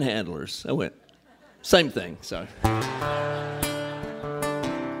about panhandlers. I went, same thing, so.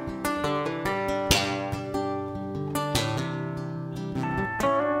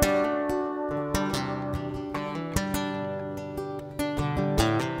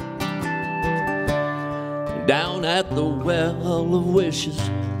 Down at the Well of Wishes,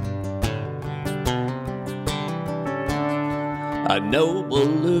 a noble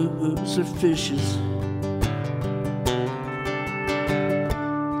loser fishes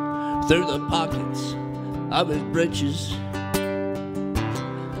through the pockets of his breeches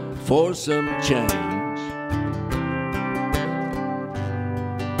for some change.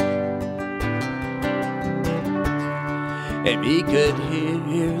 If he could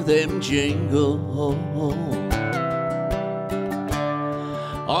hear them jingle,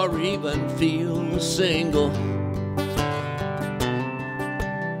 or even feel a single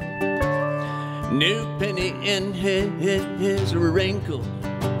new penny in his wrinkled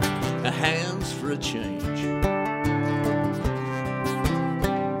hands for a change.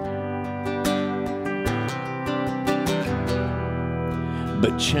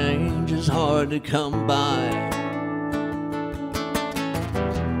 But change is hard to come by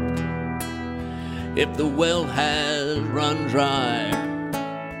if the well has run dry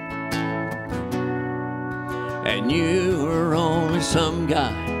and you are only some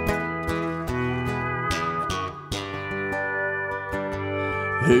guy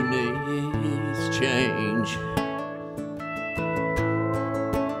who needs change.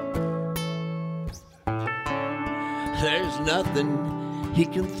 There's nothing he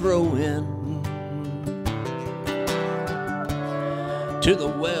can throw in to the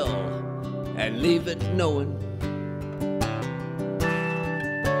well and leave it knowing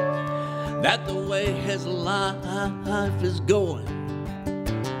that the way his life is going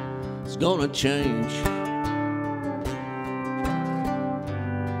is gonna change.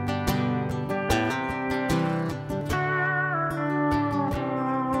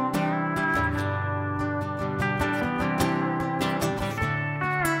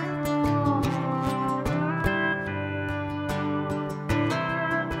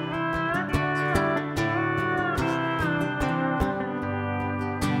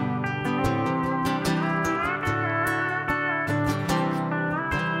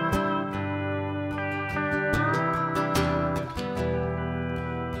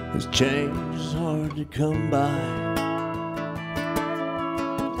 Change is hard to come by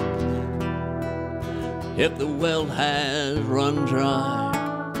if the well has run dry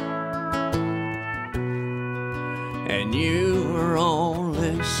and you are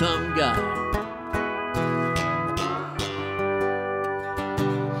only some guy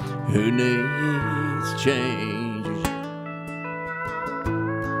who needs change.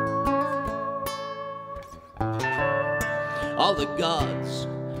 All the gods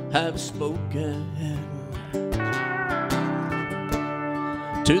have spoken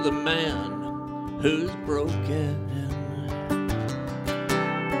to the man who's broken,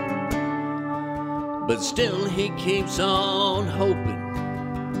 but still he keeps on hoping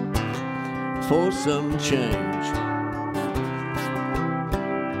for some change.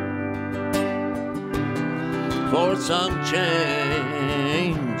 For some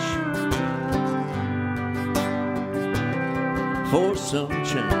change. For some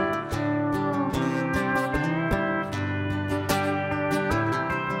change.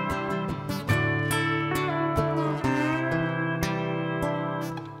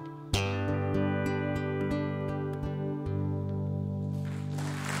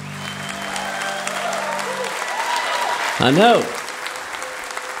 I know.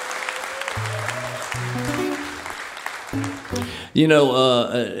 You know,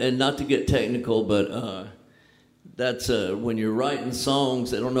 and not to get technical, but that's when you're writing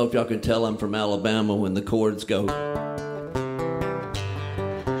songs. I don't know if y'all can tell I'm from Alabama when the chords go.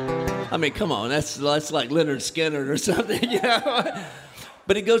 I mean, come on, that's like Leonard Skinner or something, you know.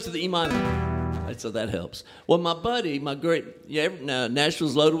 But it goes to the E minor, so that helps. Well, my buddy,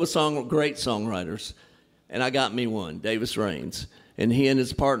 Nashville's loaded with great songwriters. And I got me one, Davis Raines. And he and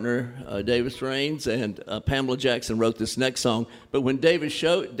his partner, Davis Raines and Pamela Jackson, wrote this next song. But when Davis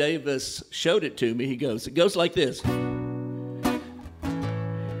showed it to me, it goes like this. I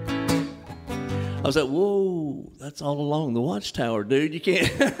was like, whoa, that's all along the Watchtower, dude. You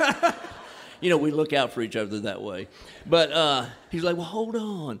can't. You know, we look out for each other that way. But he's like, well, hold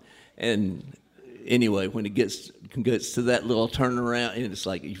on. And anyway, when it gets to that little turnaround, and it's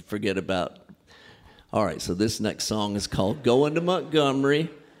like you forget about. All right, so this next song is called Going to Montgomery.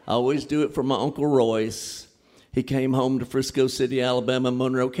 I always do it for my Uncle Royce. He came home to Frisco City, Alabama,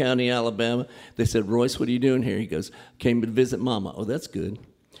 Monroe County, Alabama. They said, Royce, what are you doing here? He goes, came to visit Mama. Oh, that's good.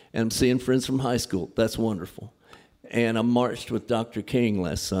 And I'm seeing friends from high school. That's wonderful. And I marched with Dr. King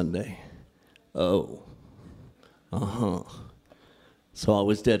last Sunday. Oh, So I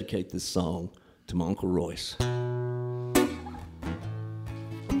always dedicate this song to my Uncle Royce.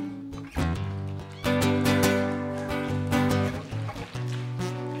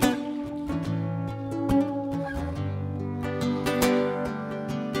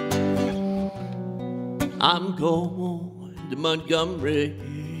 I'm going to Montgomery,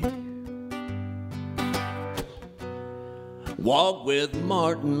 walk with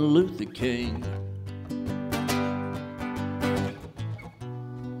Martin Luther King,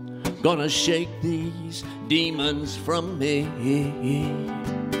 gonna shake these demons from me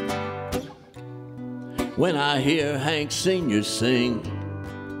when I hear Hank Sr. sing.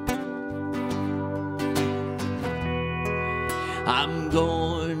 I'm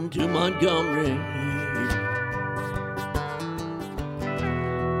going to Montgomery,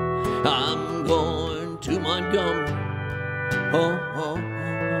 I'm going to Montgomery,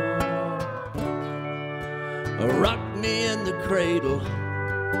 rock me in the cradle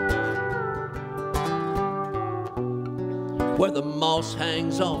where the moss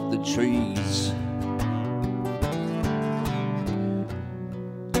hangs off the trees,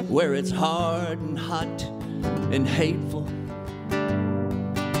 where it's hard and hot and hateful,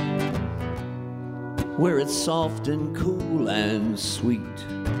 where it's soft and cool and sweet.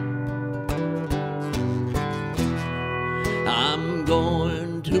 I'm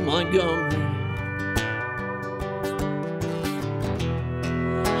going to Montgomery,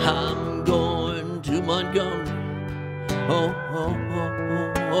 I'm going to Montgomery,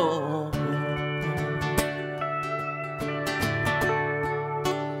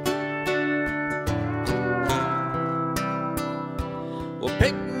 Well,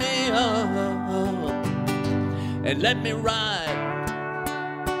 pick me up and let me ride.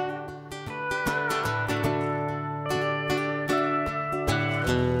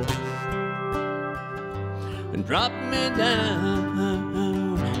 And drop me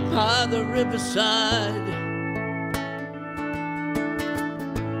down by the riverside.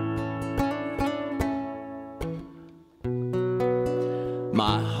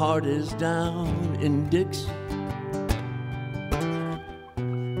 My heart is down in Dixie,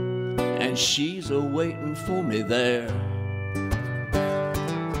 and she's a-waiting for me there.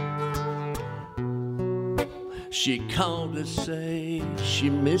 She called to say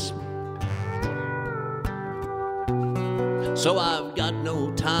she missed me, so I've got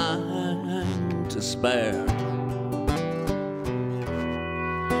no time to spare.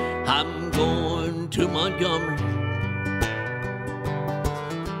 I'm going to Montgomery.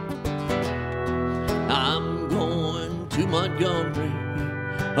 I'm going to Montgomery.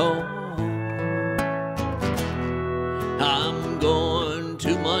 Oh, I'm going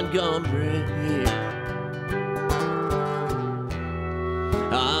to Montgomery.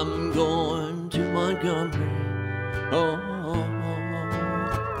 I'm going to Montgomery. Oh.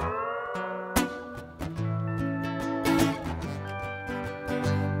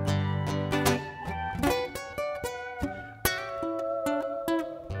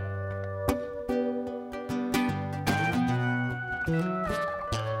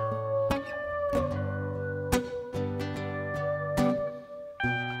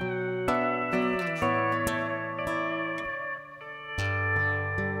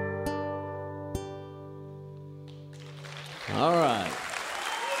 All right.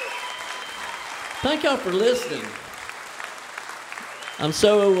 Thank y'all for listening. I'm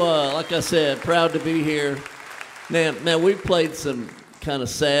so, like I said, proud to be here. Now we've played some kind of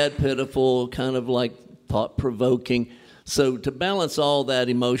sad, pitiful, kind of like thought-provoking. So to balance all that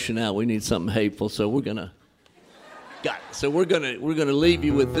emotion out, we need something hateful. So we're gonna leave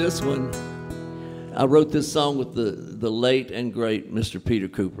you with this one. I wrote this song with the late and great Mr. Peter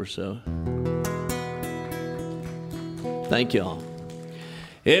Cooper. So. Thank y'all.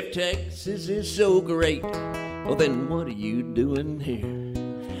 If Texas is so great, well then what are you doing here?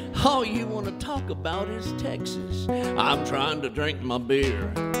 All you want to talk about is Texas. I'm trying to drink my beer.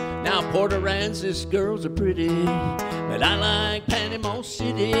 Now Port Aransas girls are pretty, but I like Panama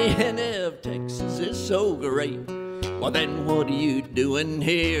City. And if Texas is so great, well then what are you doing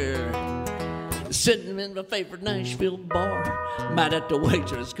here? Sitting in my favorite Nashville bar, mad at the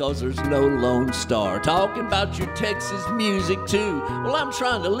waitress cause there's no Lone Star. Talking about your Texas music too. Well, I'm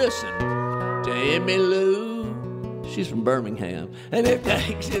trying to listen to Emmy Lou. She's from Birmingham. And if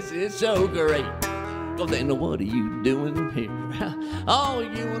Texas is so great, well then what are you doing here? All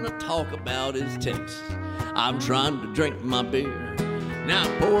you want to talk about is Texas. I'm trying to drink my beer. Now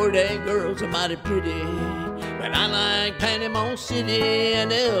poor day girls are mighty pretty, but I like Panama City.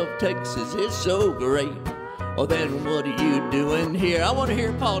 And if Texas is so great, well then what are you doing here? I want to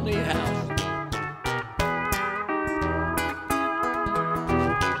hear Paul Niehaus.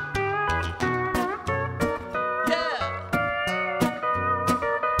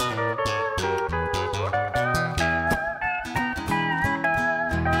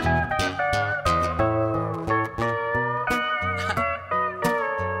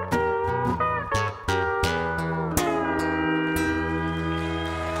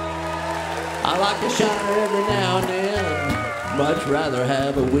 I like a shot every now and then, much rather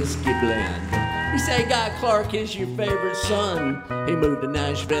have a whiskey blend. You say Guy Clark is your favorite son. He moved to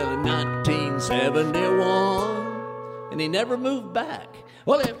Nashville in 1971, and he never moved back.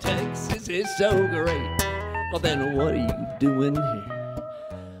 Well, if Texas is so great, well then what are you doing here?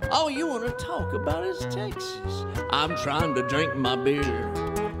 All you want to talk about is Texas. I'm trying to drink my beer.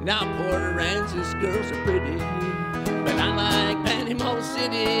 Now Port Aransas girls are pretty, but I like Panama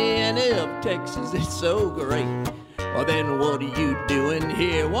City. And if Texas is so great, well then what are you doing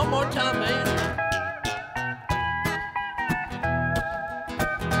here? One more time, man.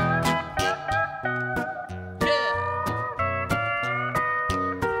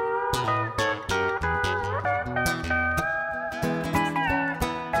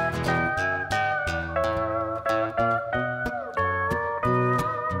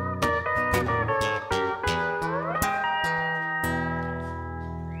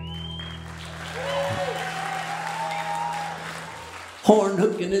 Horn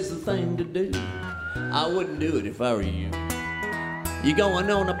hooking is the thing to do. I wouldn't do it if I were you. You going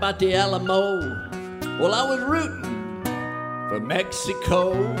on about the Alamo? Well, I was rooting for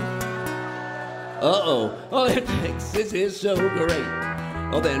Mexico. Uh-oh. Well, if Texas is so great,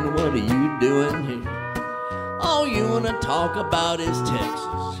 well, then what are you doing here? All you want to talk about is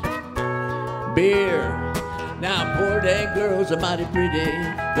Texas. Beer. Now, poor day girls are mighty pretty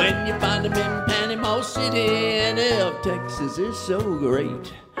when you find them in Panama City. And if Texas is so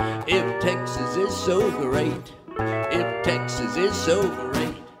great, if Texas is so great, if Texas is so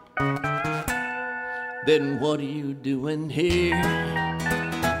great, then what are you doing here?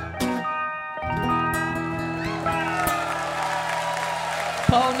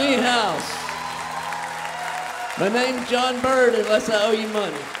 Paul Niehaus. My name's John Byrd, unless I owe you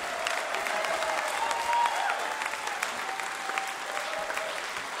money.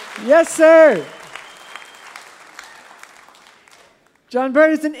 Yes, sir. John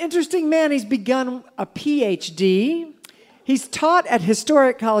Byrd is an interesting man. He's begun a PhD He's taught at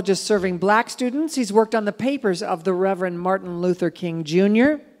historic colleges serving black students. He's worked on the papers of the Reverend Martin Luther King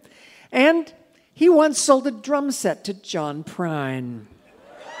Jr. And he once sold a drum set to John Prine.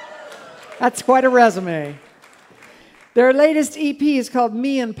 That's quite a resume. Their latest EP is called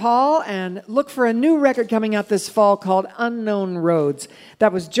Me and Paul, and look for a new record coming out this fall called Unknown Roads.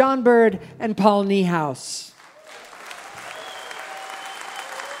 That was John Byrd and Paul Niehaus.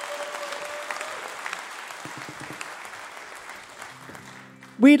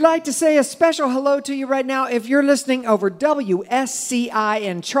 We'd like to say a special hello to you right now if you're listening over WSCI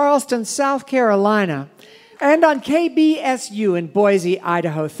in Charleston, South Carolina, and on KBSU in Boise,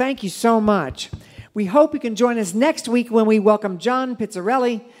 Idaho. Thank you so much. We hope you can join us next week when we welcome John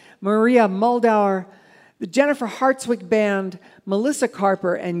Pizzarelli, Maria Muldauer, the Jennifer Hartswick Band, Melissa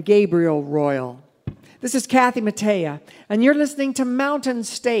Carper, and Gabriel Royal. This is Kathy Mattea, and you're listening to Mountain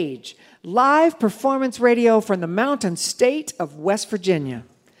Stage, live performance radio from the Mountain State of West Virginia.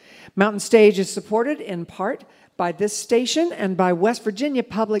 Mountain Stage is supported in part by this station and by West Virginia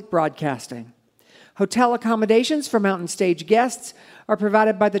Public Broadcasting. Hotel accommodations for Mountain Stage guests are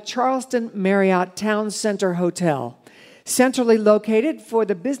provided by the Charleston Marriott Town Center Hotel, centrally located for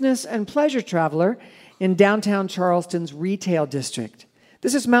the business and pleasure traveler in downtown Charleston's retail district.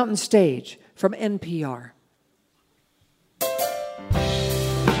 This is Mountain Stage from NPR.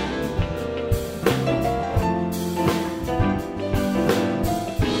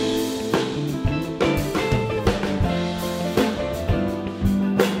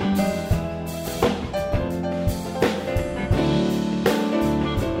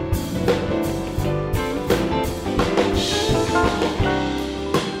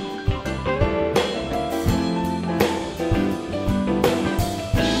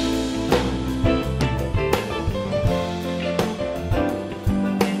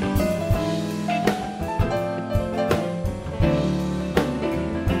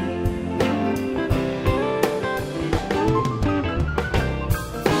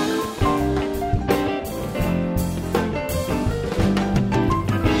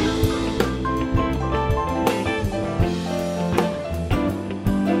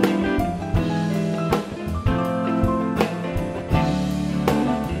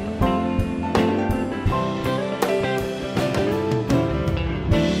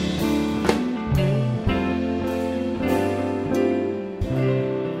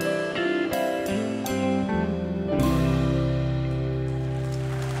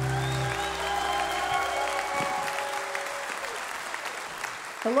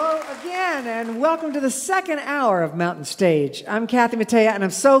 Hello again, and welcome to the second hour of Mountain Stage. I'm Kathy Mattea, and I'm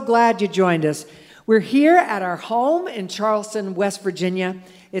so glad you joined us. We're here at our home in Charleston, West Virginia.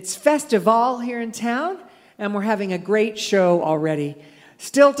 It's Festival here in town, and we're having a great show already.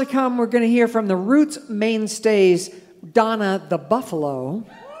 Still to come, we're going to hear from the Roots mainstays, Donna the Buffalo.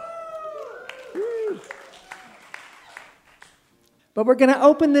 But we're going to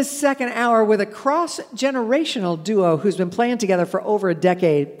open this second hour with a cross-generational duo who's been playing together for over a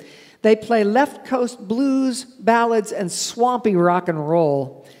decade. They play left coast blues, ballads, and swampy rock and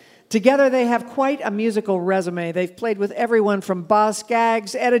roll. Together, they have quite a musical resume. They've played with everyone from Boz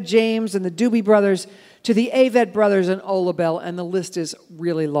Scaggs, Etta James, and the Doobie Brothers to the Avett Brothers and Ola Bell, and the list is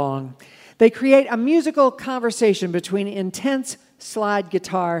really long. They create a musical conversation between intense slide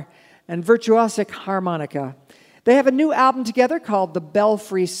guitar and virtuosic harmonica. They have a new album together called The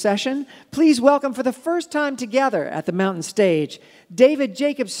Belfry Session. Please welcome for the first time together at the Mountain Stage, David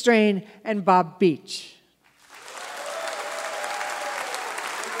Jacob Strain and Bob Beach.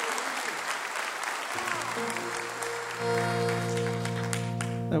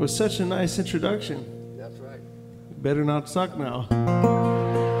 That was such a nice introduction. That's right. Better not suck now.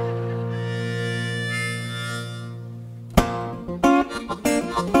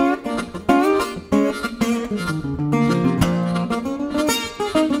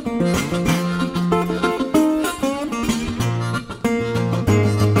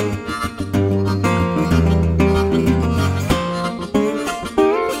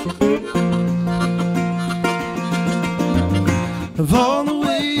 Of all the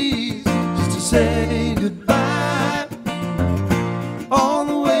ways just to say goodbye, all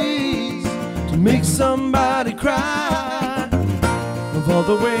the ways to make somebody cry, of all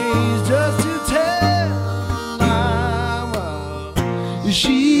the ways just to tell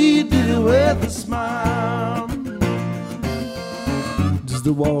she did it with a smile, just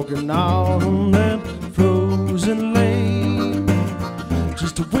the walking out on that frozen lane,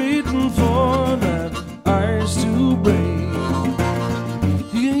 just waiting for that ice to break.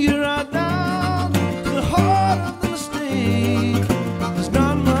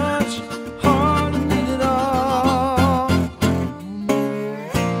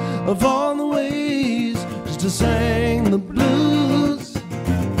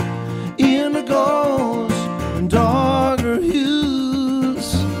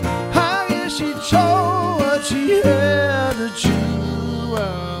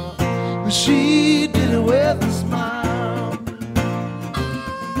 She did it with a smile.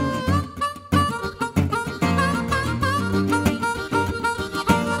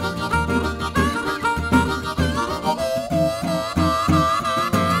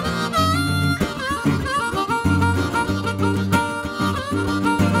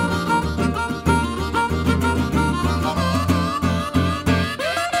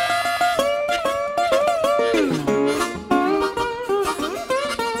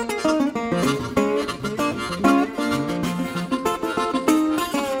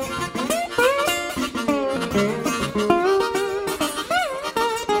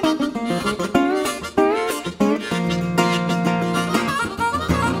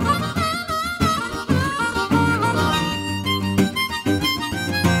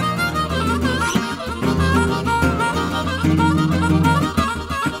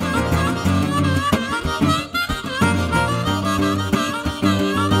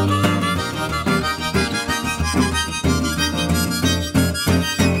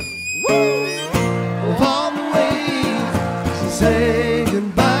 Say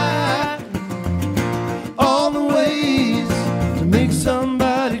goodbye. All the ways to make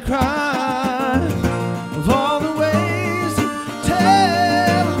somebody cry. Of all the ways to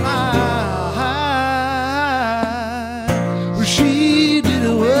tell a lie. Well, she did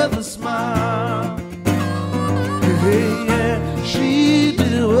it with a smile. Hey, yeah, she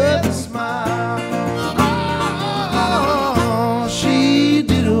did it with a smile. Oh, she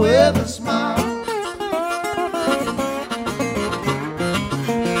did it with a smile.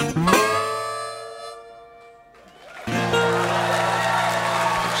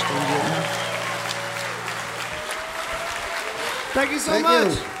 Thank you so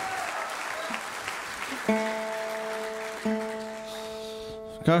much.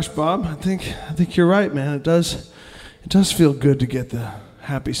 Gosh, Bob, I think you're right, man. It does feel good to get the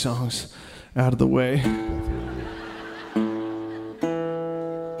happy songs out of the way.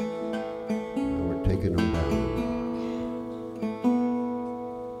 We're taking them down.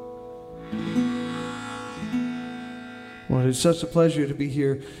 Well, it's such a pleasure to be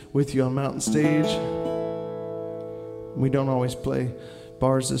here with you on Mountain Stage. We don't always play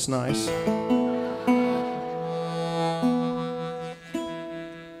bars this nice.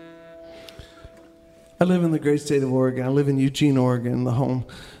 I live in the great state of Oregon. I live in Eugene, Oregon, the home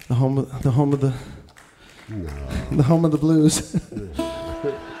of the blues.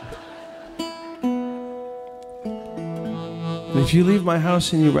 And if you leave my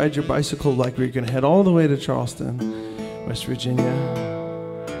house and you ride your bicycle like we're going to head all the way to Charleston, West Virginia.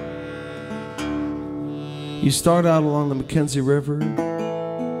 You start out along the Mackenzie River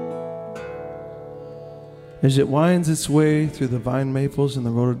as it winds its way through the vine maples and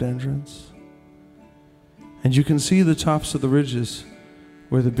the rhododendrons. And you can see the tops of the ridges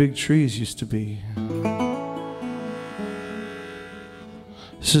where the big trees used to be.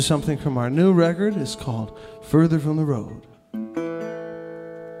 This is something from our new record. It's called Further from the Road.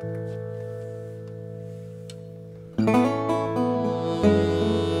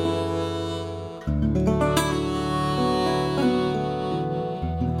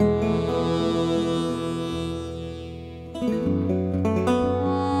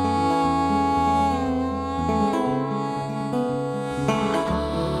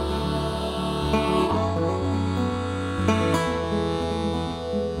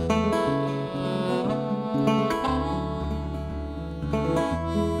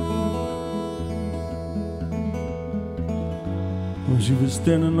 She was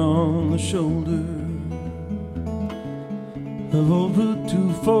standing on the shoulder of old Route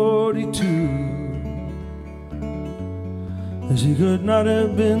 242, and she could not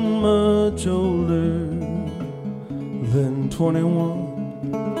have been much older than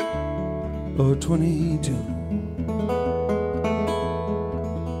 21 or 22.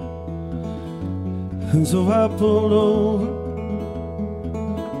 And so I pulled over,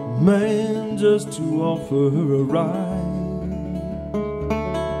 man, just to offer her a ride.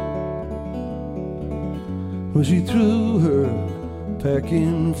 Well, she threw her pack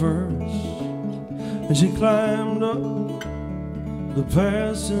in first, and she climbed up the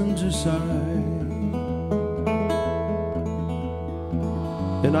passenger side.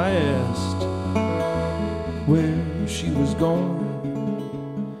 And I asked where she was going,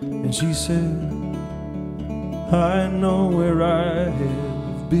 and she said, I know where I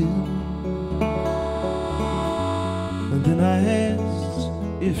have been. And then I asked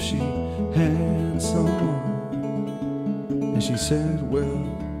if she had someone, and she said, well,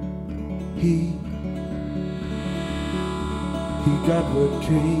 he got what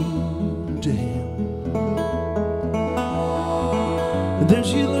came to him. And then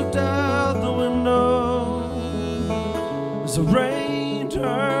she looked out as the rain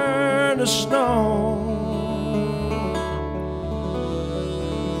turned to snow.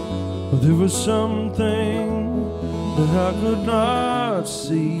 But there was something that I could not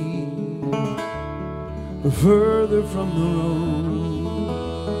see further from the road,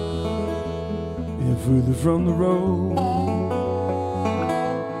 yeah, further from the road.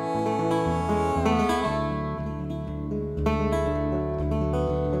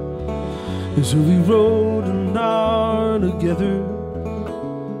 And so we rode an hour together,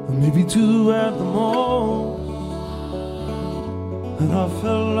 or maybe two at the most, and I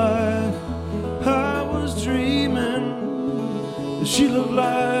felt like I was dreaming. She looked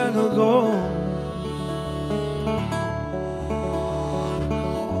like a ghost.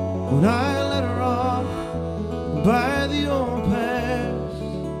 When I let her off by the old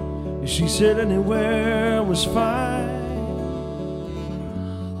path, she said anywhere was fine,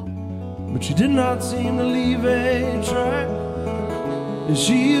 but she did not seem to leave a track as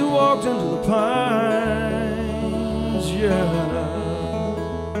she walked into the pines, yeah,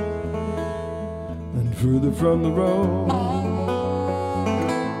 and further from the road.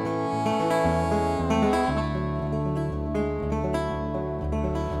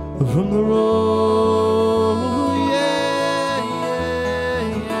 From the road, yeah,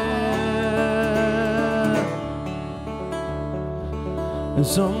 yeah, yeah. And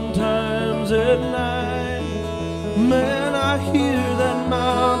sometimes at night, man, I hear that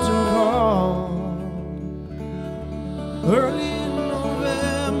mountain call. Early in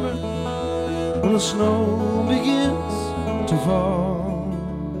November, when the snow begins to fall,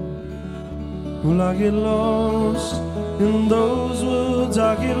 well, I get lost in those woods,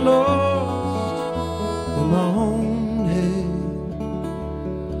 I get lost in my own head,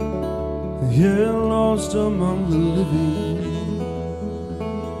 yeah, lost among the living.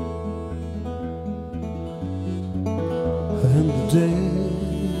 And the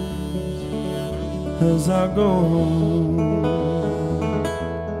days as I go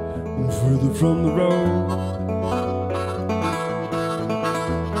further from the road.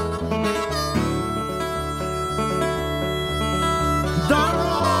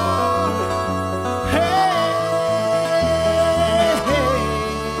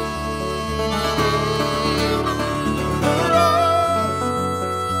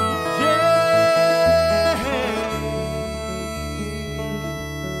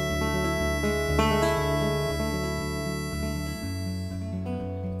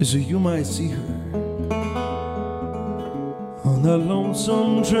 So you might see her on that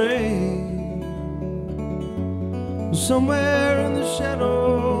lonesome train, somewhere in the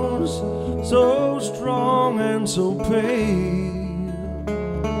shadows, so strong and so pale.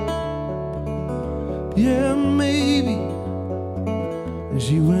 Yeah, maybe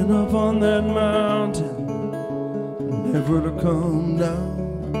she went up on that mountain, never to come down,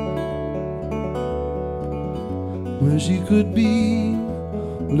 where she could be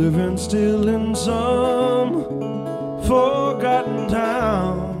living still in some forgotten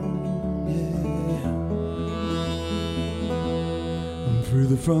town, yeah, and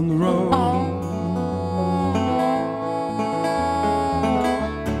further from the road.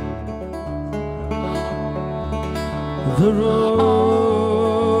 The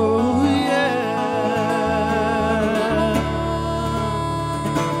road, yeah,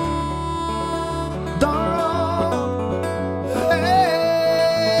 Donna, hey,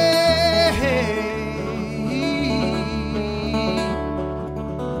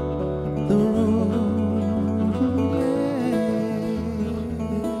 the road, yeah.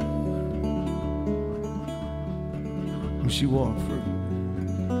 She walked through.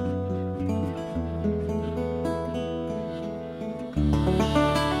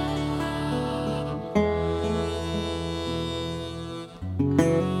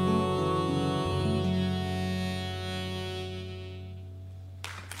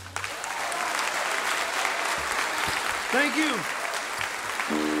 Thank you.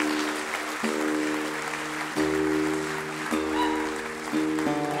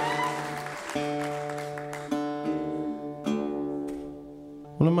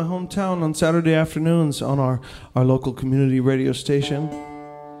 Well, in my hometown on Saturday afternoons on our local community radio station,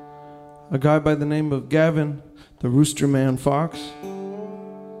 a guy by the name of Gavin, the Rooster Man Fox,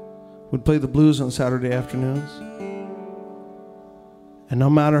 would play the blues on Saturday afternoons. And no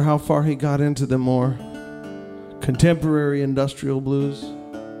matter how far he got into the more contemporary industrial blues,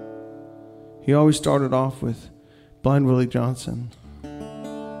 he always started off with Blind Willie Johnson.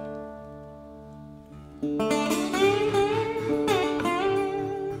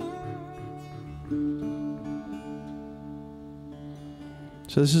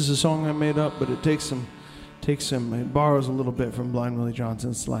 So this is a song I made up, but it takes some It borrows a little bit from Blind Willie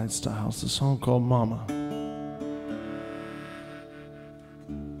Johnson's Slide Style. It's a song called Mama.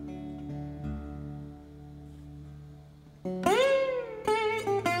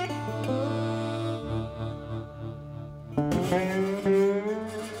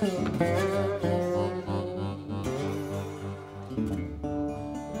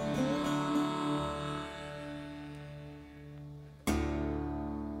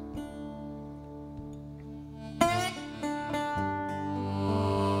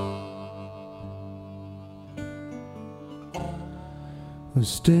 Was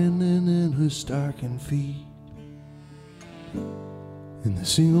standing in her stocking feet in the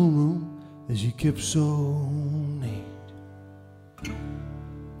single room that she kept so neat.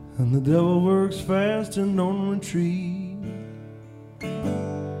 And the devil works fast and don't retreat,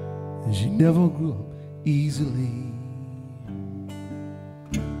 and she never grew up easily.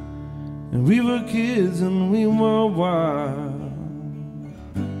 And we were kids and we were wild.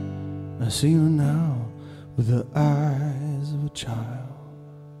 I see her now with the eyes of a child.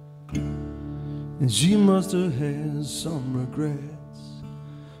 And she must have had some regrets,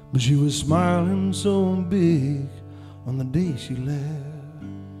 but she was smiling so big on the day she left.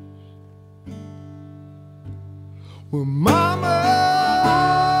 Well, Mama,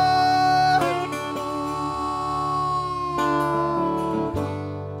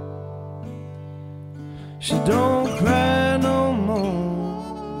 she don't cry no more.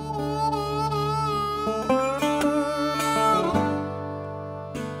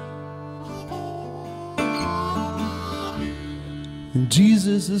 And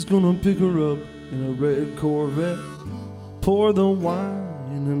Jesus is gonna pick her up in a red Corvette, pour the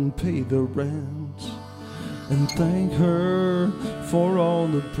wine and pay the rent, and thank her for all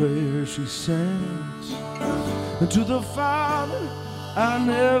the prayers she sent. And to the Father I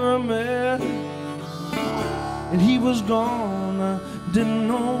never met, and he was gone, I didn't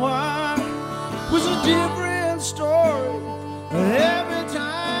know why. It was a different story every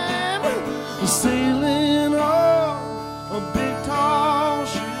time, sailing on a big tall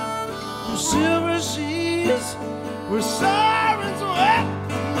ship through silver seas where sirens wept.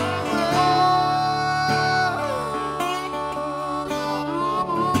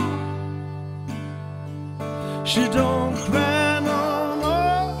 She don't cry no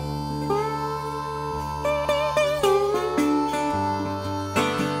more.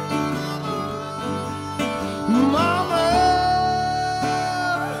 Mama,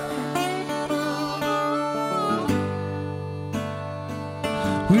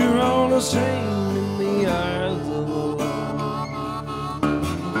 we're all the same in the eyes of the Lord.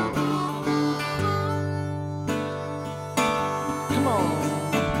 Come on,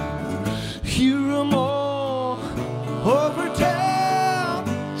 hear 'em all over town,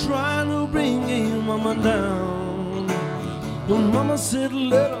 trying to bring your mama down. But Mama said,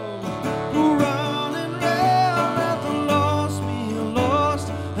 let 'em go round and round, let the lost be lost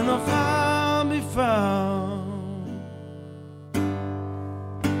and the found be found.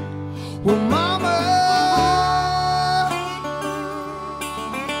 Well, Mama,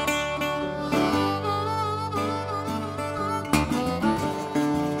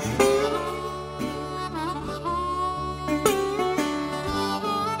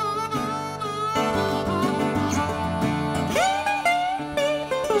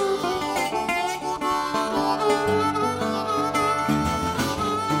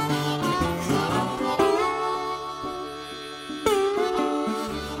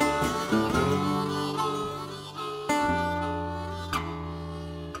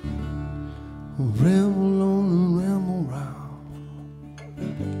 ramble on and ramble round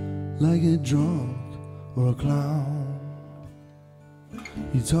like a drunk or a clown.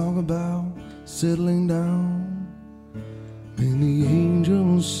 You talk about settling down, and the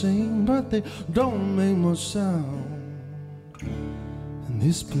angels sing, but they don't make much sound. And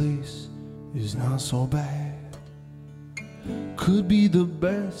this place is not so bad, could be the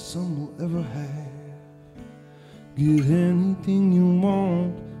best some will ever have. Get anything you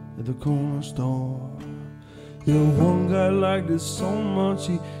want at the corner store. Yeah, one guy liked it so much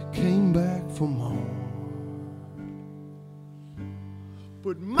he came back for more.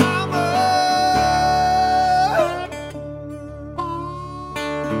 But Mama,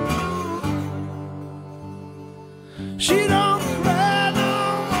 she don't cry no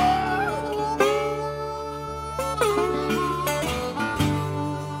more.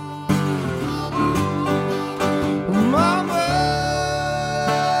 Mama,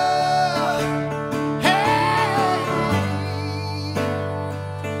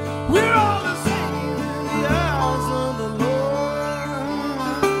 we're all the same in the eyes of the Lord.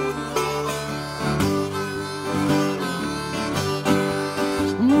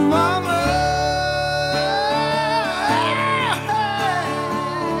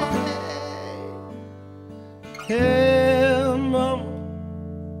 And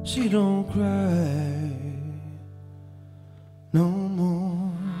Mama, she don't cry no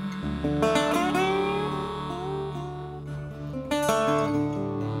more.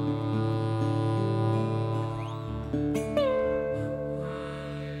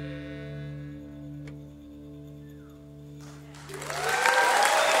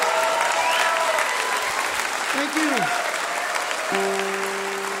 Thank you.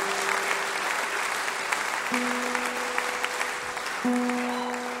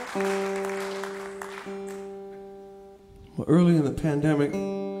 Well, early in the pandemic,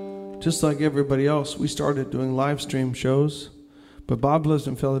 just like everybody else, we started doing live stream shows. But Bob lives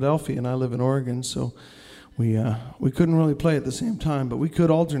in Philadelphia and I live in Oregon, so we couldn't really play at the same time, but we could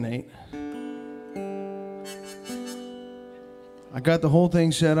alternate. I got the whole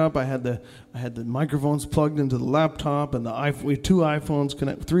thing set up. I had the microphones plugged into the laptop, and we had 2 iPhones,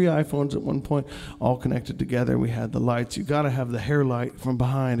 3 iPhones at one point, all connected together. We had the lights. You got to have the hair light from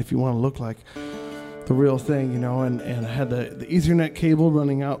behind if you want to look like the real thing, you know. And I had the Ethernet cable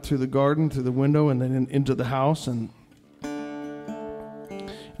running out through the garden, through the window, and then into the house. And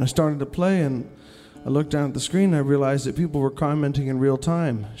I started to play, and I looked down at the screen, and I realized that people were commenting in real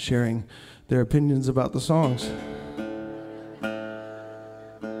time, sharing their opinions about the songs.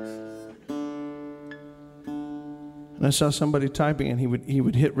 And I saw somebody typing, and he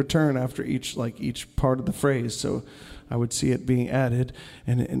would hit return after each part of the phrase, so I would see it being added.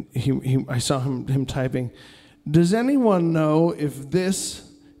 And I saw him typing, "Does anyone know if this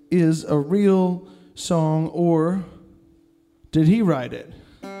is a real song or did he write it?"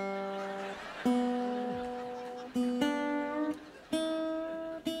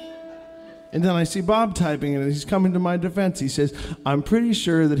 And then I see Bob typing, and he's coming to my defense. He says, "I'm pretty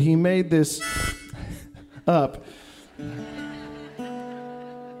sure that he made this up."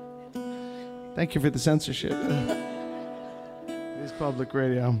 Thank you for the censorship. It is public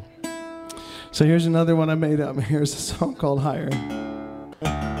radio. So here's another one I made up. Here's a song called "Higher."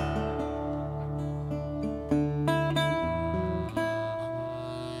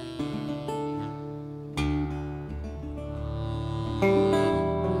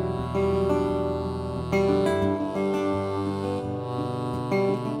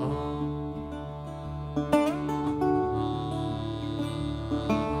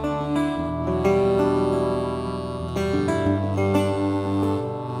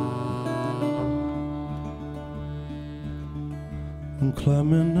 I'm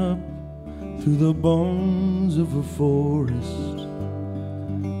climbing up through the bones of a forest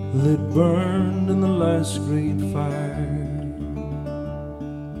that burned in the last great fire.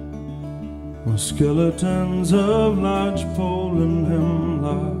 With skeletons of lodgepole and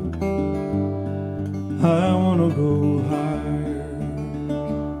hemlock, I wanna go higher.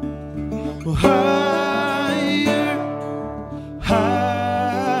 Well, higher,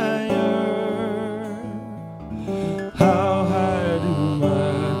 higher. How high do I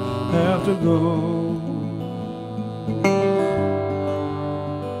have to go?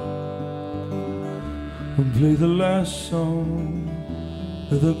 And play the last song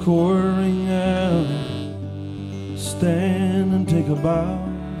with a quarter ring and stand and take a bow.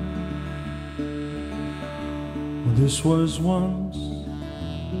 Well, this was once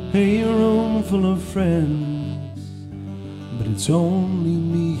a room full of friends, but it's only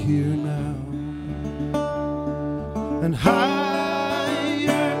me here now. And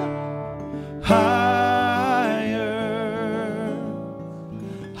higher, higher.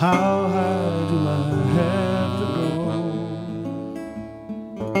 How high do I have to go?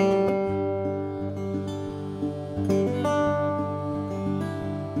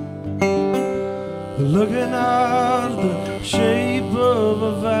 Looking out the shape of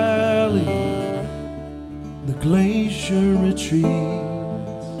a valley, the glacier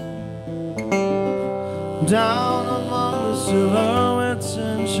retreats down among the silhouettes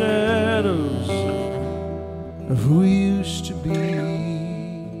and shadows of who we used to be.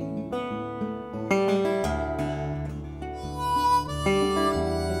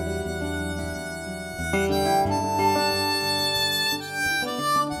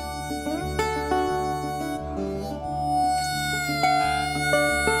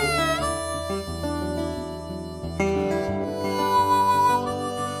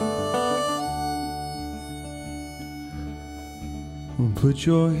 Put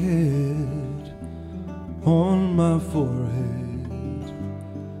your head on my forehead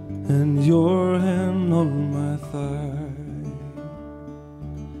and your hand on my thigh.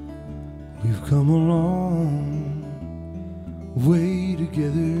 We've come a long way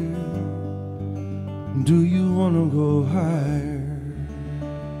together. Do you want to go higher?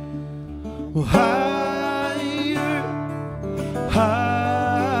 Well, higher.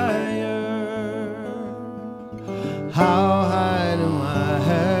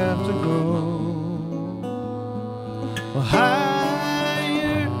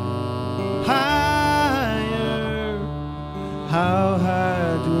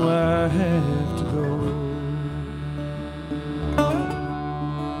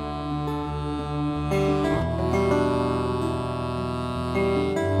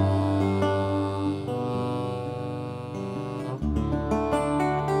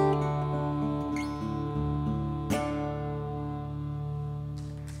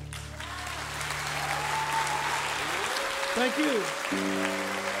 Thank you.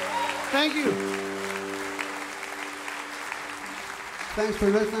 Thank you. Thanks for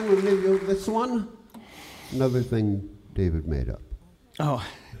listening. We'll leave you with this one. Another thing David made up. Oh.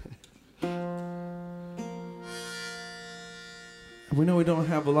 We know we don't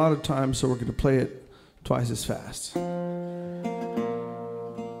have a lot of time, so we're going to play it twice as fast.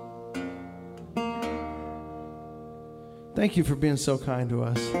 Thank you for being so kind to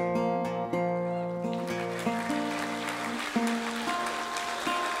us.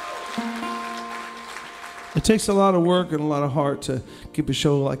 It takes a lot of work and a lot of heart to keep a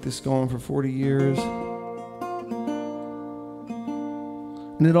show like this going for 40 years.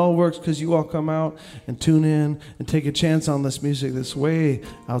 And it all works because you all come out and tune in and take a chance on this music that's way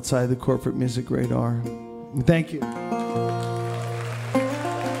outside the corporate music radar. And thank you.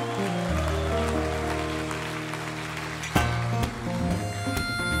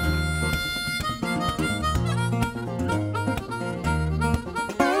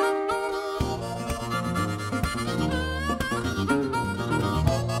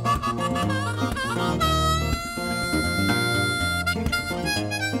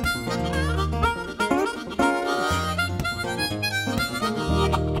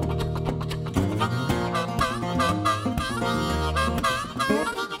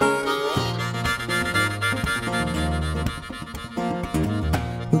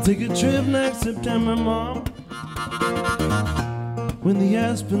 Take a trip next September, Mom, when the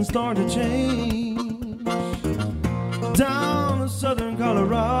aspens start to change. Down to southern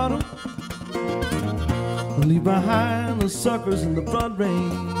Colorado, leave behind the suckers in the Flood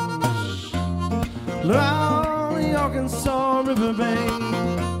Range. Down the Arkansas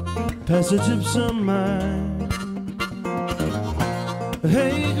riverbank, past the gypsum mine.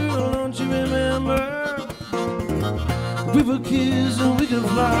 Hey girl, don't you remember? We were kids and we could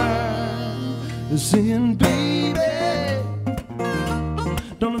fly, singing, baby,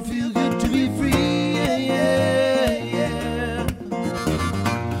 don't it feel good to be free? Yeah, yeah, yeah.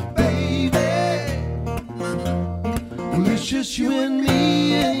 Baby, it's just you and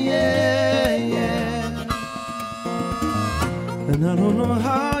me. Yeah, yeah, yeah. And I don't know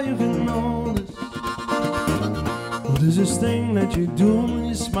how you can know this, but there's this thing that you do when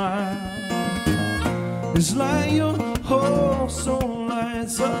you smile. It's like your whole soul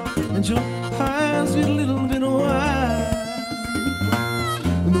lights up and your eyes get a little bit wide.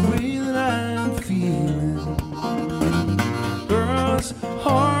 And the way that I'm feeling, girl, it's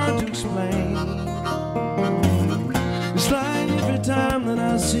hard to explain. It's like every time that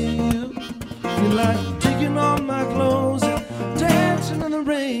I see you, you're like taking off my clothes and dancing in the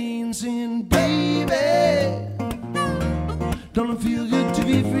rain, singing, baby, don't it feel good to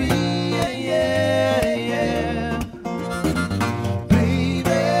be free? Yeah, yeah, yeah.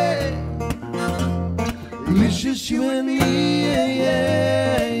 Baby, it's just you and me. Yeah,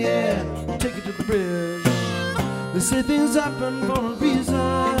 yeah, yeah. Take it to the bridge. They say things happen for a reason.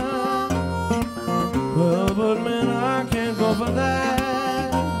 Well, but man, I can't go for that.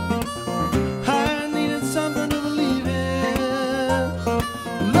 I needed something to believe in.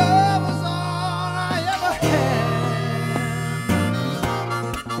 Love was all I ever had.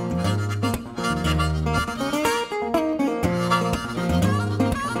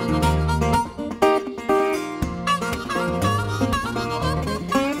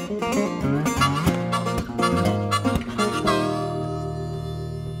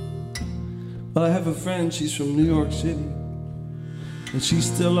 Well, I have a friend, she's from New York City, and she's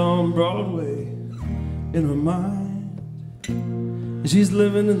still on Broadway in her mind. And she's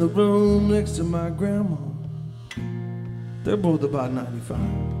living in the room next to my grandma. They're both about 95.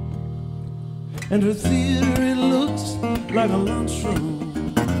 And her theater, it looks like a lunchroom,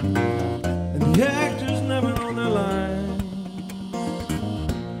 and the actors never know their lines.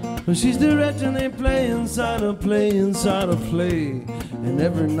 But she's directing a play inside a play inside a play, and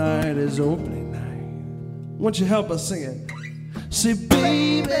every night is opening night. Won't you help us sing it? Say,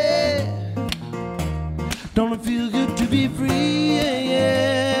 baby, don't it feel good to be free? Yeah,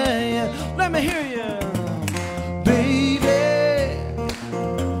 yeah, yeah. Let me hear you. Baby,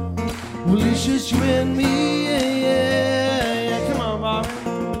 well, it's just you and me. Yeah, yeah, yeah. Come on, Bobby.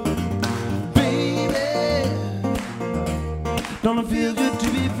 Baby, don't it feel good to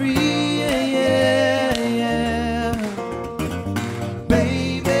be free? Yeah, yeah, yeah.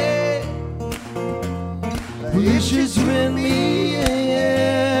 Baby, it's just you and me. Yeah,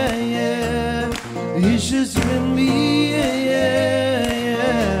 yeah, yeah. It's just you and me. Yeah, yeah,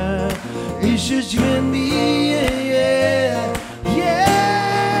 yeah. It's just you and me. Yeah, yeah, yeah.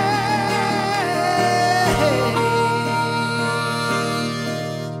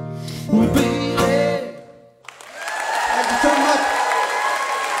 Baby.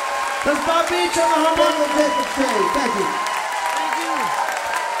 That's Bob Beach on the harmonica. Thank you.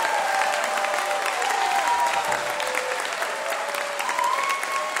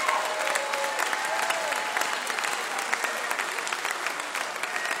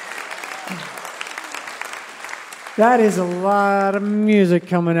 That is a lot of music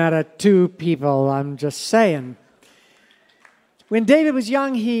coming out of two people, I'm just saying. When David was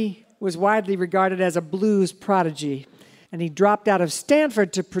young, he was widely regarded as a blues prodigy, and he dropped out of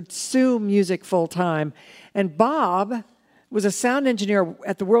Stanford to pursue music full-time. And Bob was a sound engineer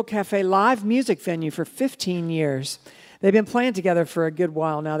at the World Cafe live music venue for 15 years. They've been playing together for a good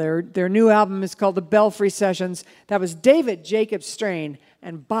while now. Their new album is called The Belfry Sessions. That was David Jacob Strain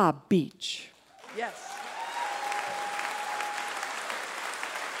and Bob Beach. Yes.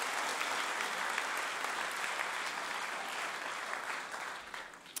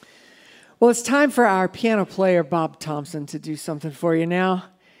 Well, it's time for our piano player, Bob Thompson, to do something for you now.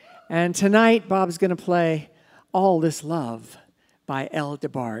 And tonight, Bob's going to play All This Love by El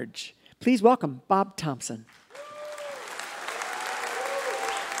DeBarge. Please welcome Bob Thompson.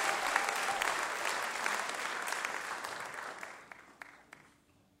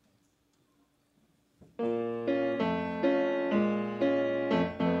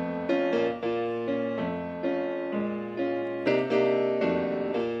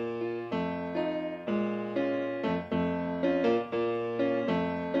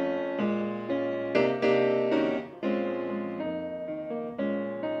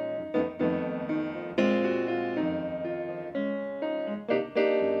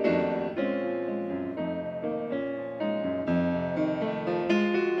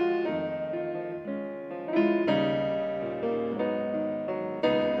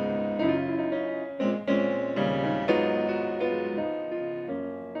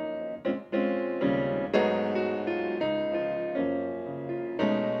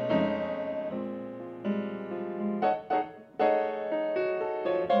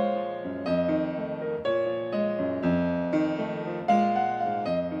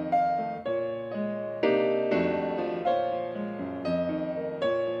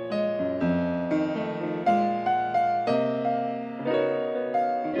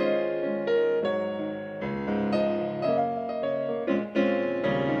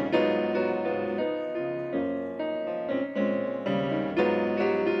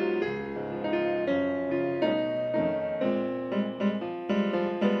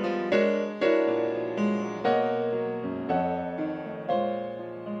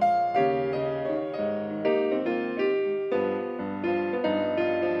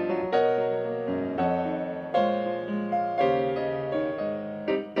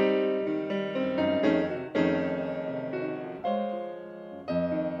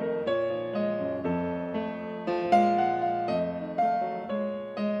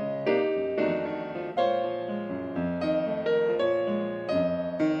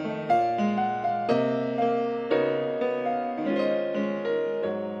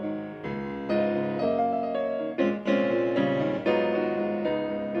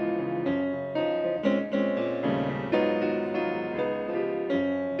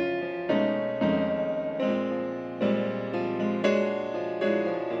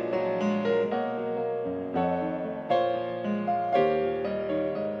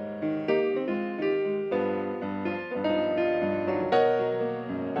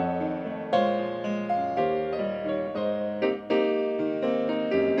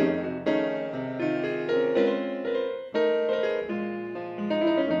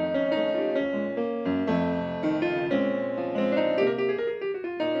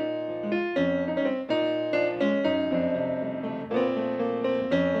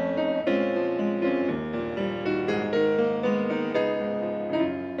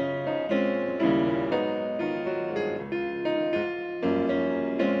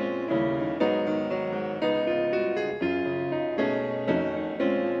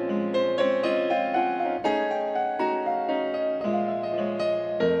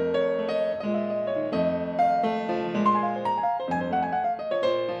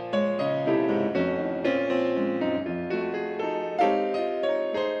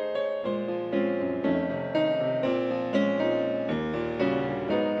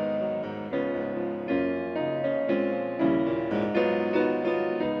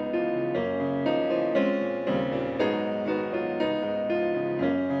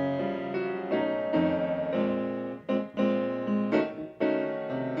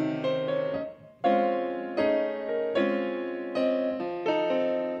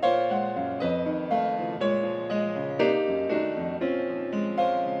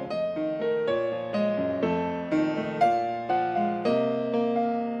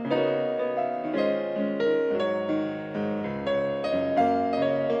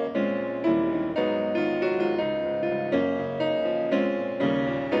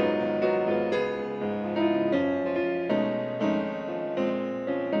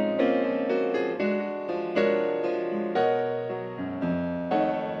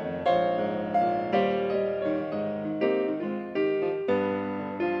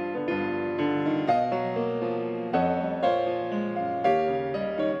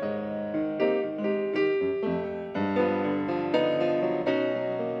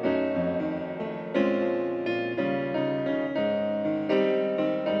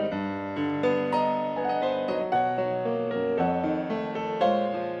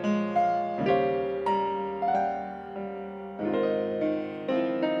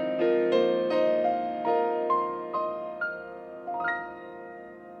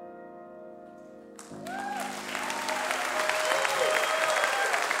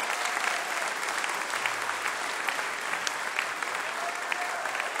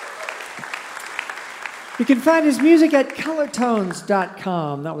 You can find his music at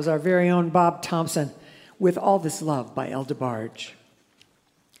colortones.com. That was our very own Bob Thompson with All This Love by El DeBarge.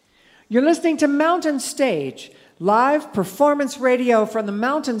 You're listening to Mountain Stage, live performance radio from the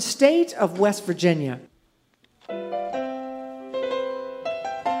Mountain State of West Virginia.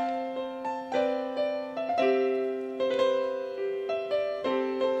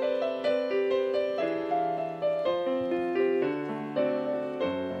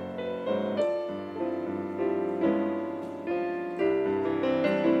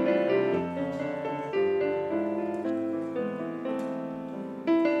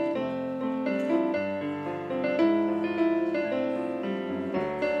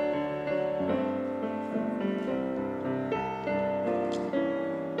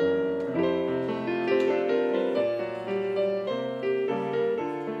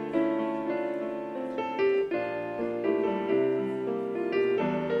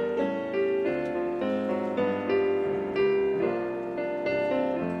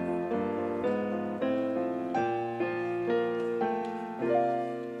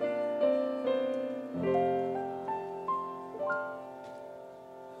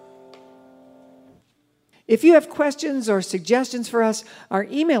 If you have questions or suggestions for us, our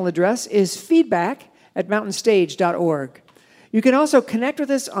email address is feedback@mountainstage.org. You can also connect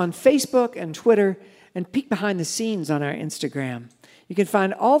with us on Facebook and Twitter and peek behind the scenes on our Instagram. You can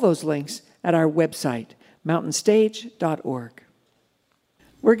find all those links at our website, mountainstage.org.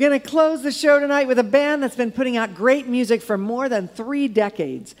 We're going to close the show tonight with a band that's been putting out great music for more than 3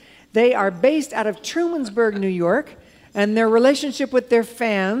 decades. They are based out of Trumansburg, New York, and their relationship with their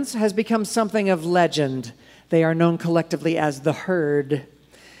fans has become something of legend. They are known collectively as The Herd.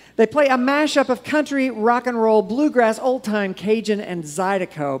 They play a mashup of country, rock and roll, bluegrass, old-time Cajun, and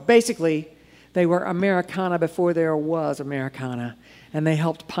Zydeco. Basically, they were Americana before there was Americana, and they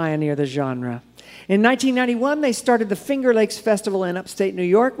helped pioneer the genre. In 1991, they started the Finger Lakes Festival in upstate New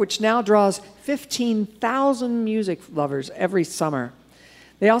York, which now draws 15,000 music lovers every summer.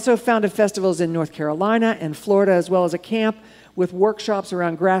 They also founded festivals in North Carolina and Florida, as well as a camp with workshops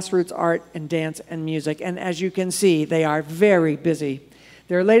around grassroots art and dance and music. And as you can see, they are very busy.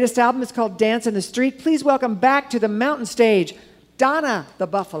 Their latest album is called Dance in the Street. Please welcome back to the Mountain Stage, Donna the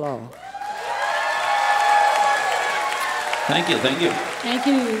Buffalo. Thank you, thank you. Thank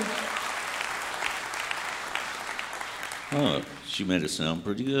you. Oh, she made it sound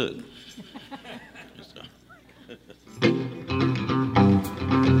pretty good.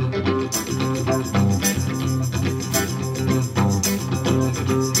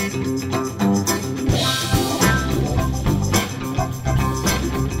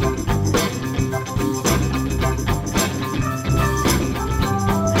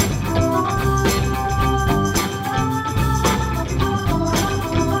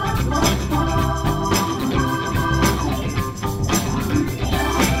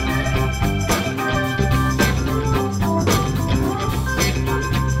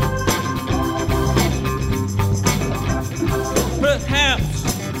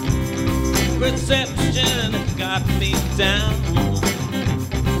 Perception got me down.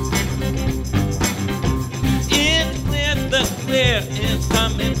 It's clear the clear is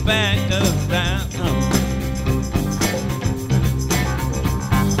coming back around.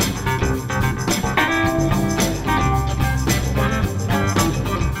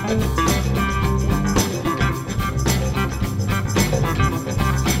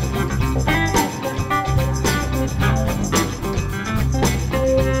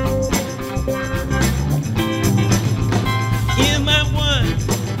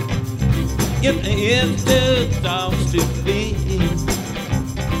 If it's the dogs to feed,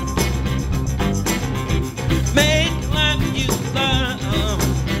 make like you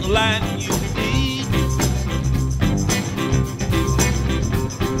love, like you need.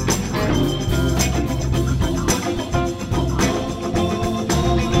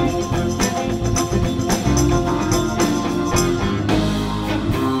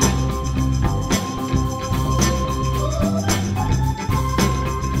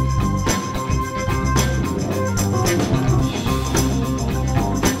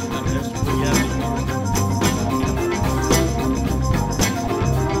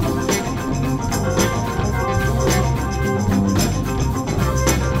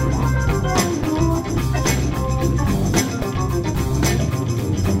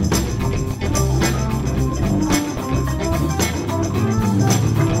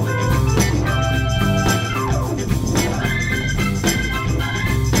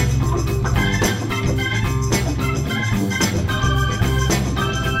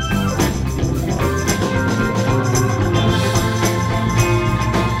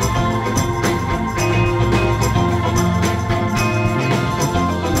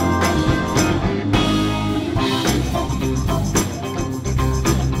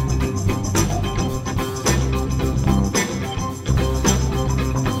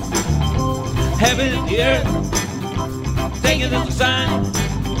 Heaven and the earth, take it as a sign.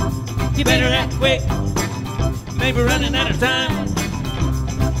 You better act quick, maybe running out of time.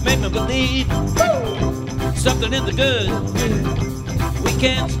 Make me believe something in the good. We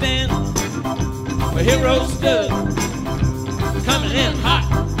can't stand where heroes stood. Coming in hot,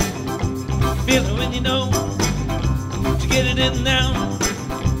 feel it when you know to get it in now.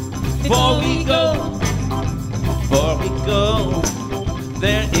 Before we go,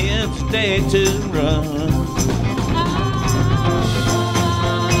 there is a day to run.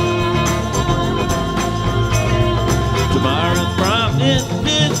 Tomorrow's promise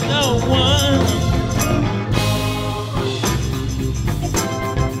is no one.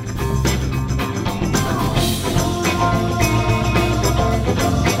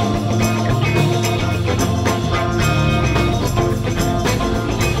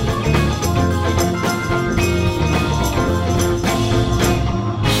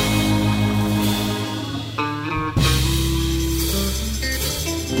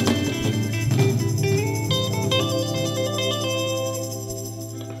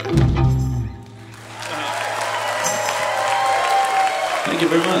 Thank you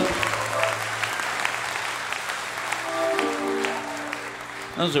very much.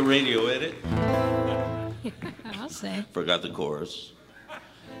 That was a radio edit. I'll say. Forgot the chorus.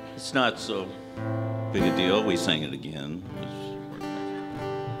 It's not so big a deal. We sang it again.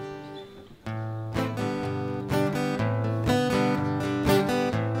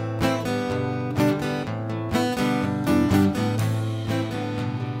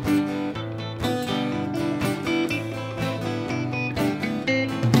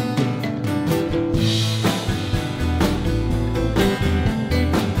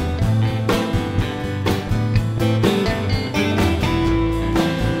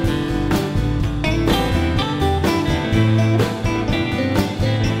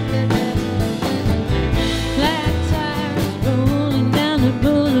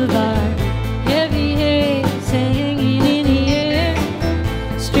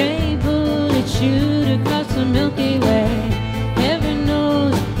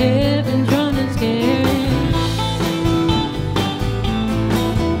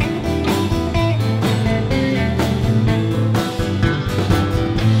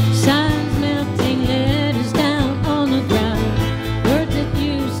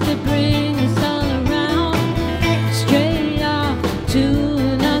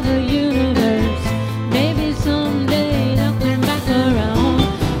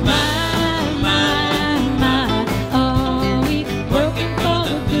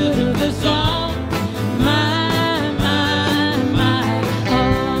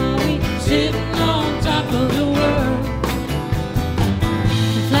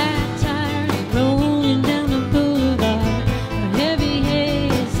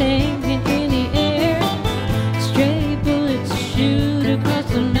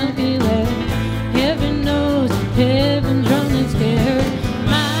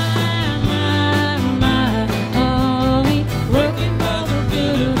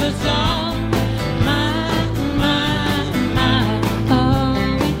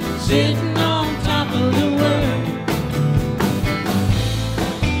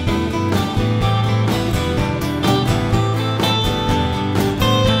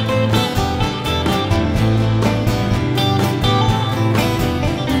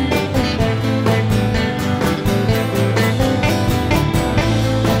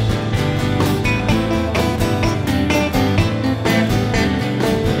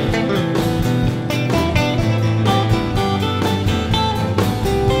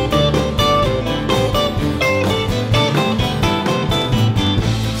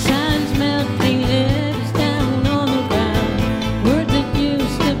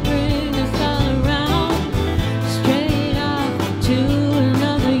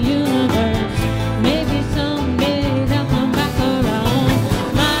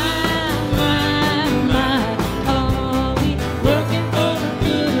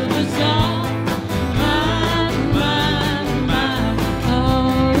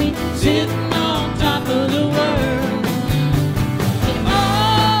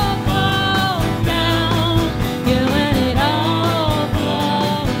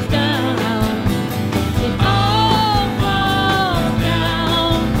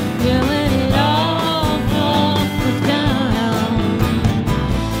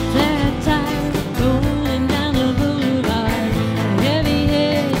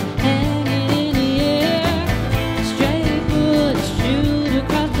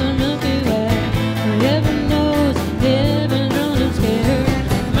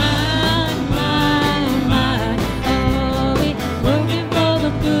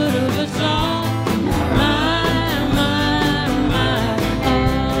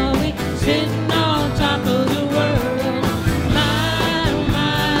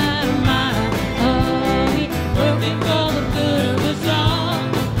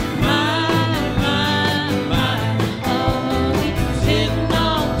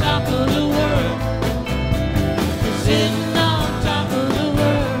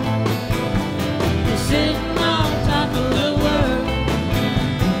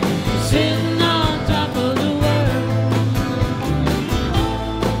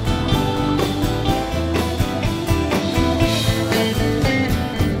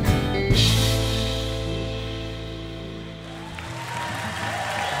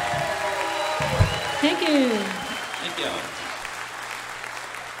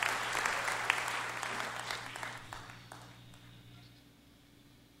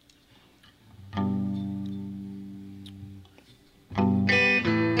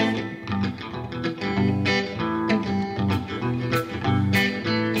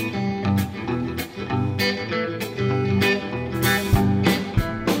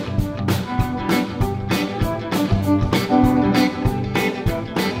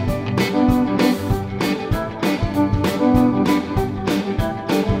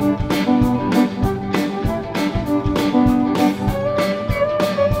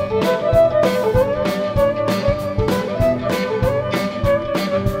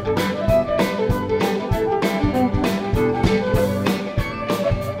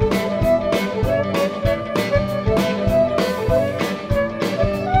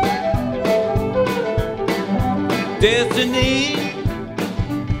 Destiny,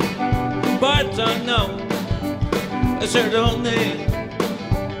 parts unknown, a certain name,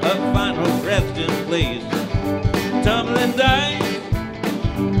 a final resting place. Tumbling dice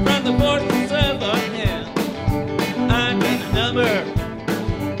from the forces of our hand. I got a number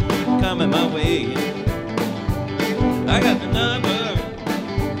coming my way. I got the number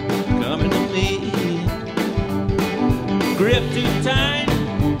coming to me. Grip too tight,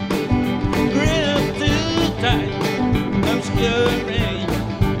 grip too tight, obscuring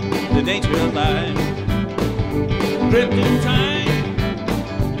the nature of life. Grip too tight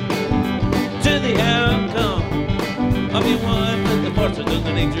to the outcome. I'll be one with the forces of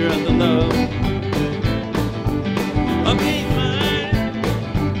the nature of the love. I'll be mine,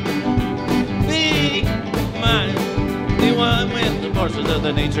 be mine, be one with the forces of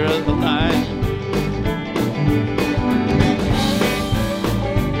the nature of the life.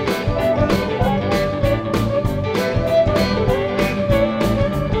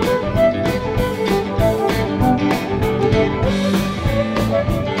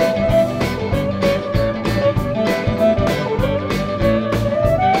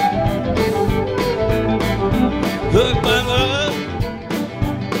 Look, my love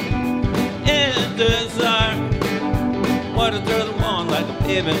and desire. What a thrill of one like a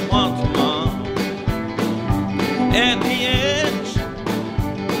baby wants a mom. At the edge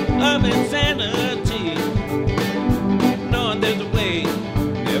of insanity, knowing there's a way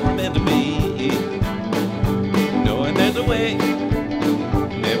never meant to be. Knowing there's a way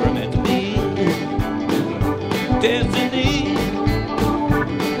never meant to be. Destiny,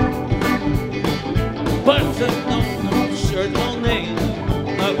 but sure no name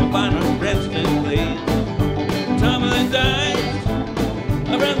of a final resting place. Tumbling dice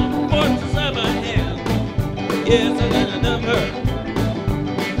around the forces of my hand. Yes, I got a number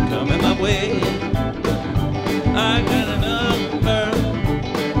coming my way. I got a number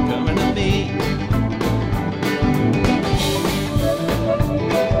coming to me.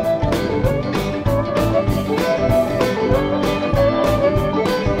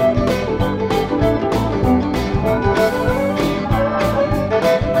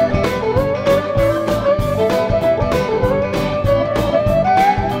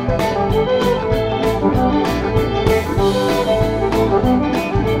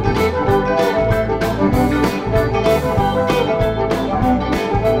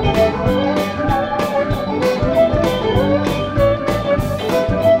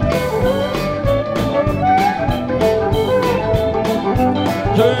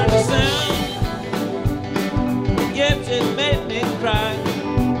 Heard the sound, yes, it made me cry.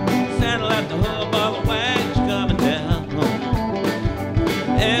 Sounded like the hub of a wax coming down.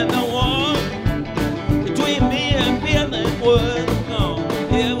 And the wall between me and feeling was gone.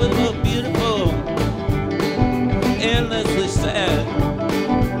 It was so beautiful, endlessly sad,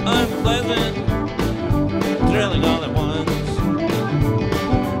 unpleasant, thrilling all at once.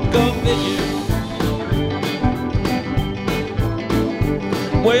 Go figure.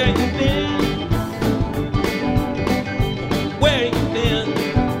 Where you been? Where you been?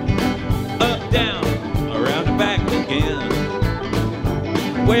 Up, down, around and back again.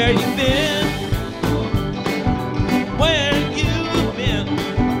 Where you been? Where you been?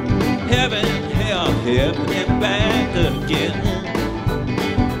 Heaven, hell, heaven and back again.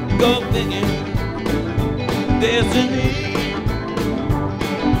 Go figure. Destiny,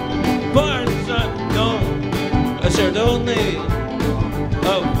 parts unknown, assured only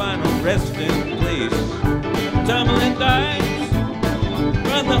of final resting place. Tumbling dice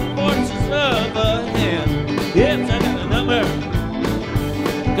from the forces of a hand. Yes, I got a number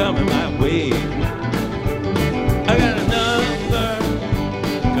coming my way. I got a number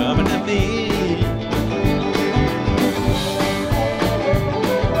coming to me.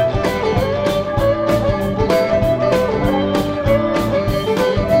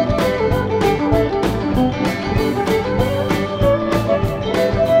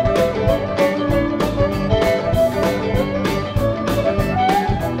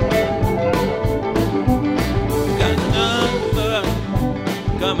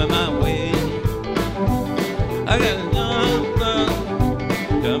 Coming my way. I got a number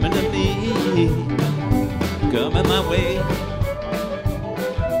coming to me, coming my way.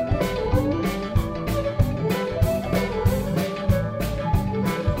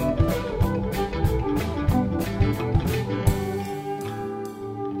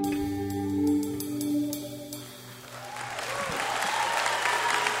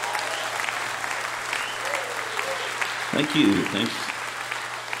 Thank you. Thanks.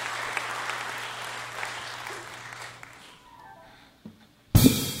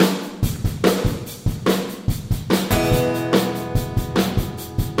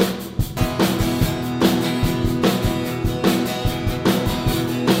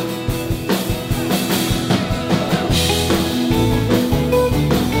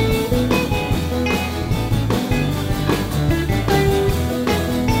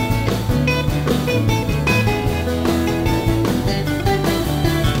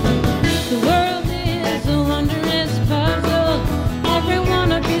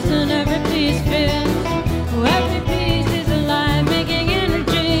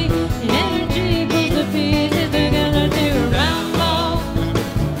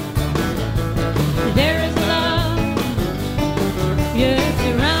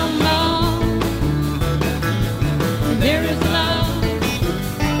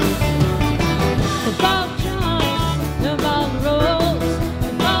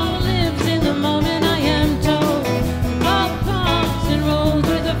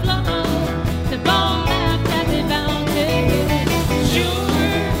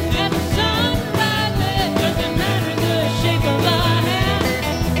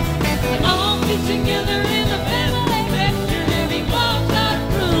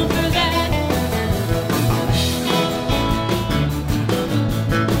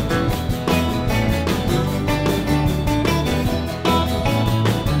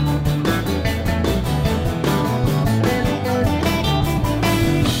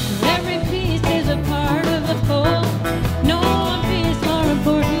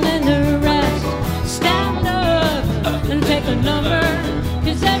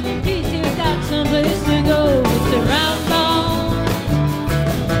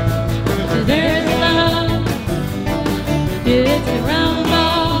 it's a round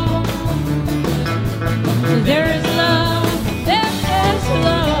ball. There is love, there is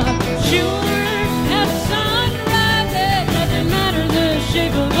love. Sure, at sunrise, it doesn't matter the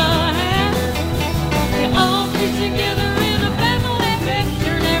shape of a hand. They all fit together in a family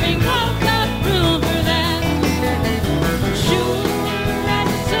picture, and every clock got room for that. Sure, at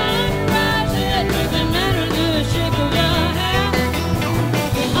sunrise, it doesn't matter the shape of a hand.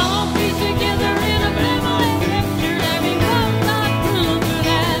 They all fit together in a family picture, and every clock got room for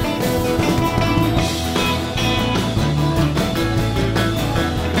that.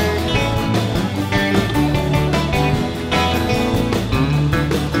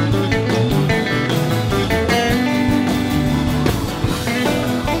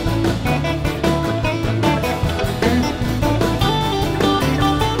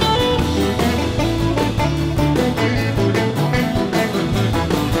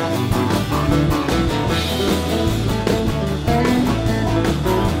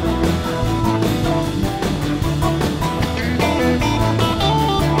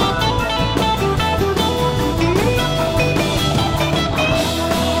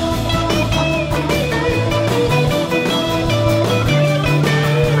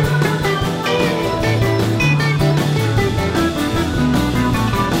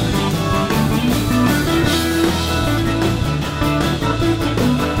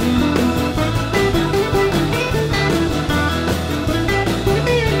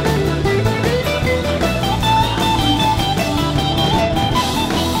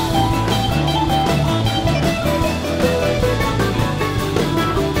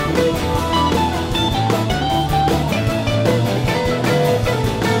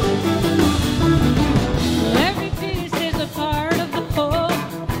 Every piece is a part of the whole.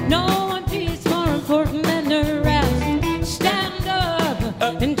 No one piece more important than the rest. Stand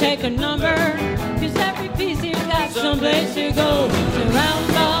up and take a number, 'cause every piece here's got someplace to go. It's a round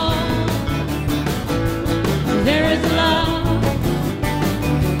ball. There is love.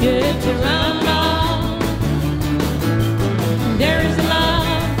 Yeah, it's a round ball. There is love.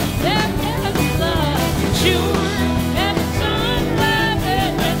 There is love. Sure, at sunrise,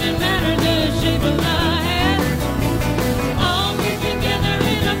 it doesn't matter the shape of the hand. All get together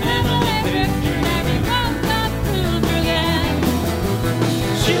in a family picture, and every clock got room for that.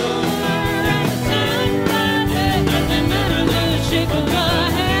 Sure, at sunrise, it doesn't matter the shape of the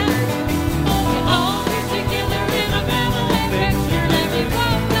hand. All get together in a family picture, and every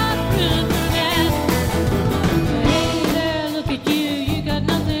clock got room for that. Hey there, look at you, you got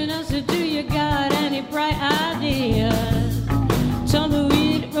nothing else to do. You got any bright ideas?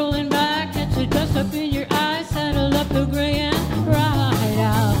 Tumbleweed rolling back, that's the dust up in your eyes. Saddle up the gray and ride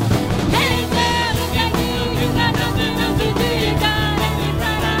out. Hey there, look at you, you got nothing else to do. You got any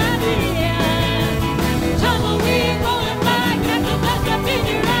bright ideas? Tumbleweed rolling back, that's the dust up in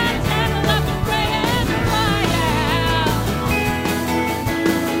your eyes. Saddle up the gray and ride out.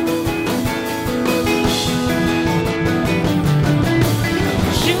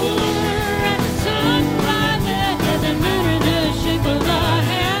 Sure, at sunrise, it doesn't matter the shape of the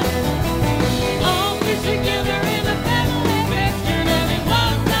hand. All fit together in a family picture, and every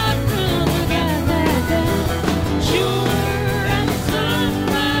clock got room for that. Sure, at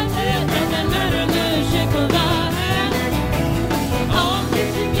sunrise, it doesn't matter the shape of the hand. All fit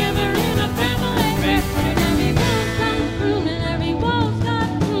together in a family picture, and every wall's got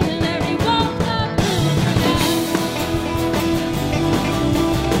room, and every wall's got room, and every wall's got room for that.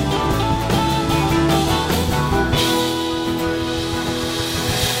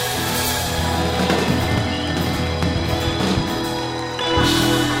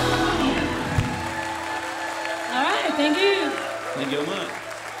 All right, thank you. Thank you very much.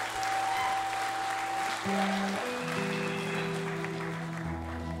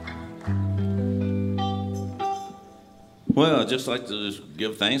 Well, I'd just like to just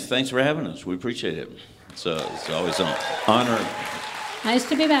give thanks. Thanks for having us. We appreciate it. It's always an honor Nice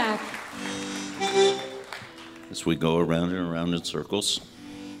to be back. as we go around and around in circles.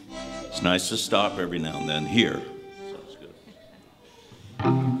 It's nice to stop every now and then here. So it's good.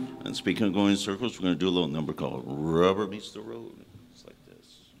 And speaking of going in circles, we're going to do a little number called Rubber Meets the Road. It's like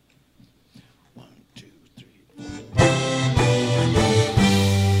this. 1, 2, 3, 4.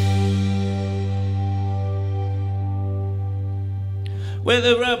 Where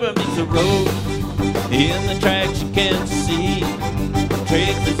the rubber meets the road, in the tracks you can't see,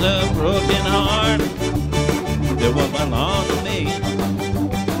 traces of broken heart that won't belong to me.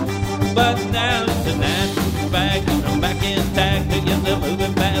 But now it's a natural fact, I'm back intact against the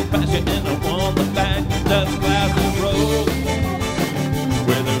moving fast passion, and I want the fact that the clouds will roll.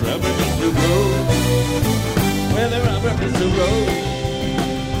 Where the rubber meets the road, where the rubber meets the road.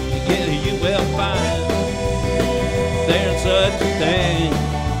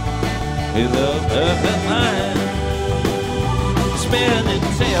 He loves up and line. Spin and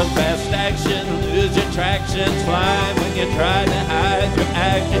sail, fast action, lose your traction, fly when you try to hide your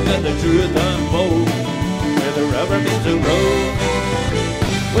action, cause the truth unfolds. Where the rubber meets the road,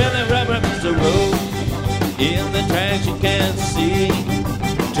 where the rubber meets the road, in the tracks you can't see,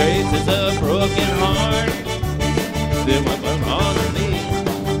 traces of broken heart, they won't belong to me.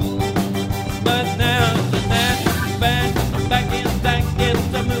 But now the natural back in back,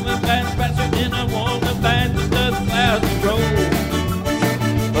 it's a moving fast, faster than I want to back, the dust clouds roll.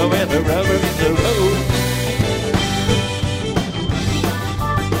 Oh, where the rubber meets the road.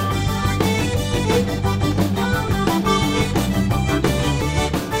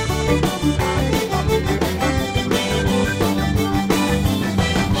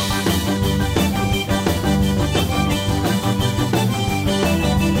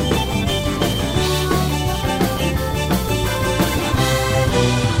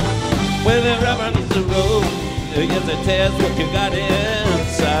 Where the rubber meets the road, it gets to test what you got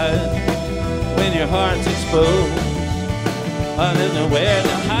inside. When your heart's exposed, I don't know where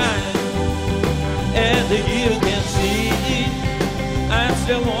to hide. And you can see, I'm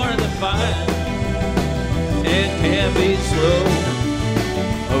still more than fine. It can be slow,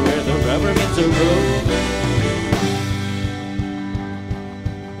 where the rubber meets the road.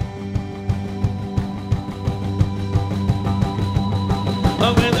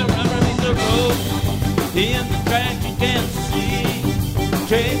 Oh, where the rubber meets the road, in the track you can't see,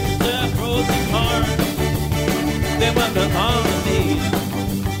 traces of broken heart, they won't belong to me.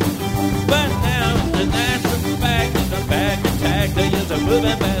 But now the natural fact is a back attack, they use a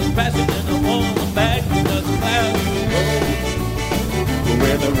moving fast, passing in the wall, back to the clouds roll.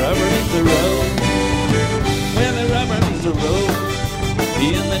 Where the rubber meets the road, where the rubber meets the road,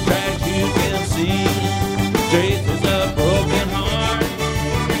 in the tracks you can see, traces of broken heart,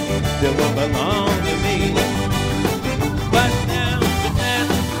 they won't belong to me. But now the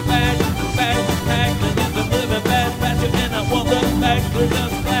natural back attack, they use a moving fast, faster than I want the back to the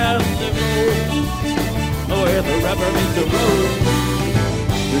clouds to roll. Where the rubber meets the road,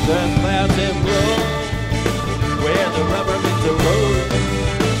 the dust clouds that roll. Where the rubber meets the road,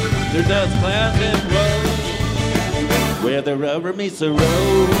 the dust clouds that roll. Where the rubber meets the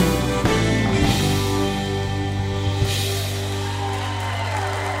road.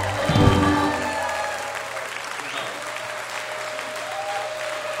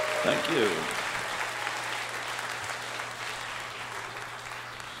 Thank you.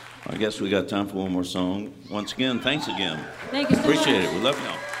 I guess we got time for one more song. Once again, thanks again. Thank you so Appreciate much. it. We love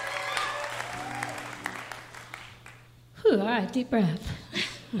y'all. Whew, all right, deep breath.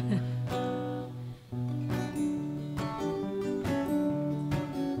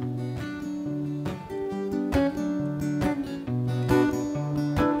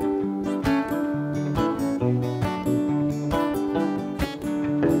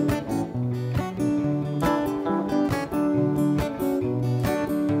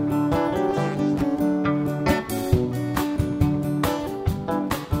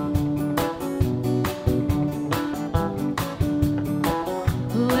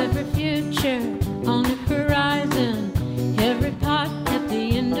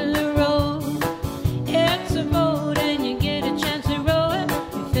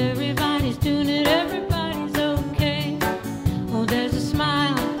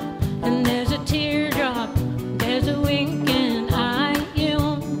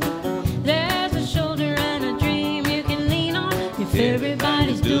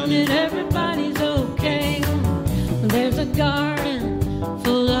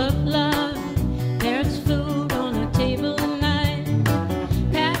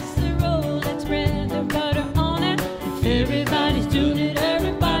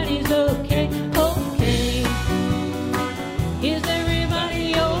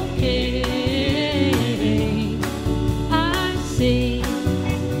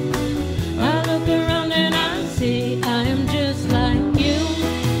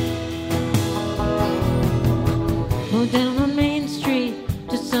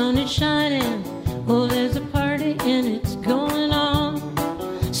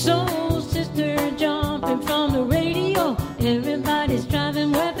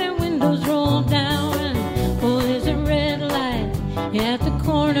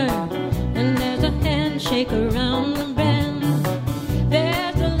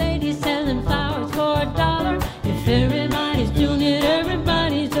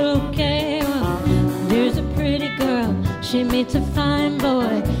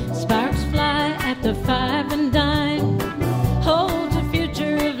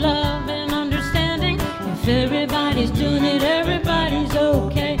 Everybody's doing it, everybody's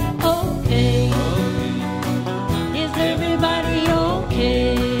okay, okay.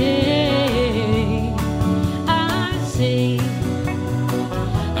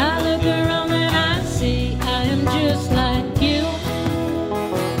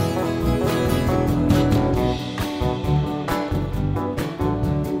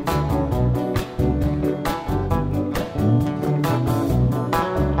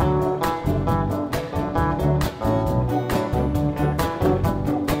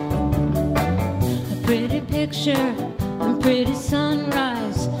 picture, a pretty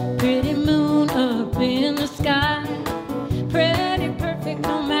sunrise, pretty moon up in the sky. Pretty perfect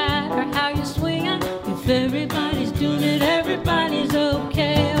no matter how you swing it. If everybody's doing it, everybody's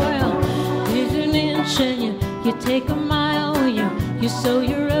okay. Well, here's an inch and you take a mile. You sow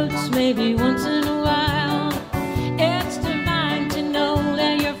your oats maybe once in a while. It's divine to know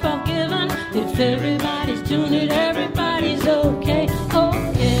that you're forgiven. If everybody's doing it, everybody's okay.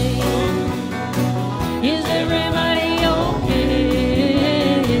 Okay. Is everybody okay?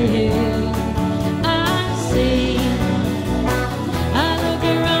 I see. I look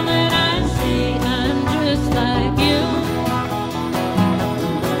around and I see I'm just like you.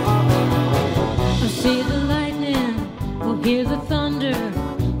 I see the lightning, oh hear the thunder.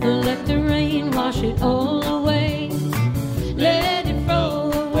 Let the rain wash it all away. Let it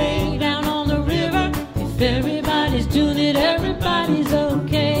flow away down on the river. If everybody's doing it, everybody's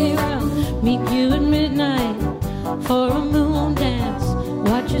okay. Well, meet you at midnight for a moon dance.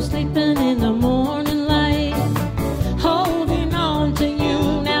 Watch you sleeping in the morning light. Holding on to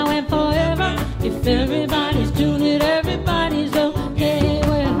you now and forever. If everybody's doing it, everybody's okay.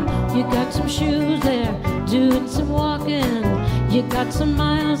 Well, you got some shoes there, doing some walking. You got some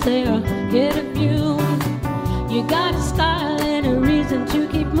miles there ahead of you. You got a style and a reason to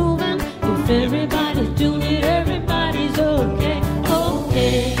keep moving. If everybody's doing it, everybody's okay.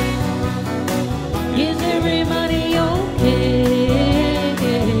 Okay. Is everybody okay?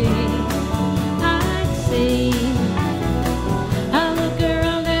 I see. I look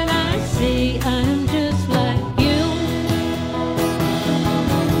around and I see I'm just like you.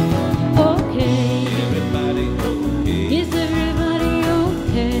 Okay. Everybody okay. Is everybody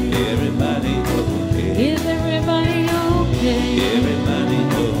okay? Everybody okay. Is everybody okay? Everybody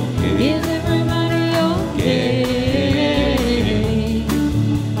okay. Is everybody okay?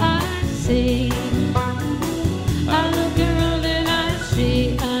 I see. I look around and I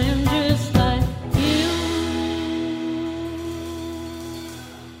see I am just like you.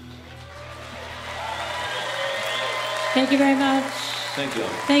 Thank you very much. Thank you.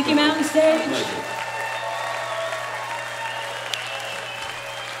 Thank you, Mountain Stage. Pleasure.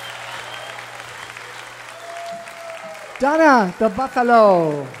 Donna, the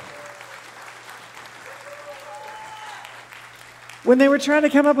Buffalo. When they were trying to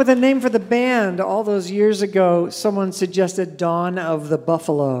come up with a name for the band all those years ago, someone suggested Dawn of the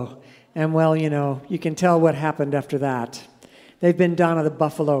Buffalo. And well, you know, you can tell what happened after that. They've been Donna the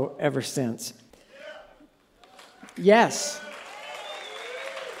Buffalo ever since. Yes.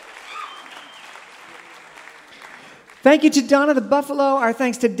 Thank you to Donna the Buffalo. Our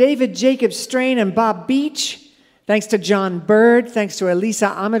thanks to David Jacob Strain and Bob Beach. Thanks to John Byrd. Thanks to Alisa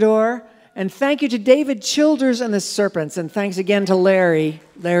Amador. And thank you to David Childers and the Serpents. And thanks again to Larry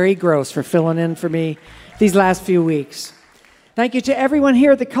Gross, for filling in for me these last few weeks. Thank you to everyone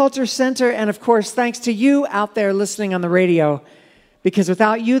here at the Culture Center. And of course, thanks to you out there listening on the radio. Because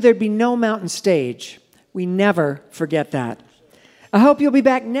without you, there'd be no Mountain Stage. We never forget that. I hope you'll be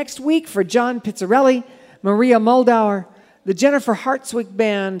back next week for John Pizzarelli, Maria Moldauer, the Jennifer Hartswick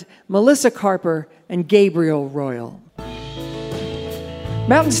Band, Melissa Carper, and Gabriel Royal.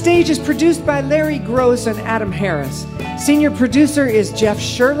 Mountain Stage is produced by Larry Gross and Adam Harris. Senior producer is Jeff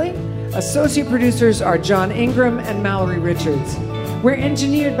Shirley. Associate producers are John Ingram and Mallory Richards. We're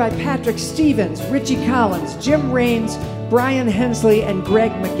engineered by Patrick Stevens, Richie Collins, Jim Raines, Brian Hensley, and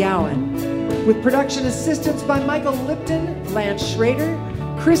Greg McGowan. With production assistance by Michael Lipton, Lance Schrader,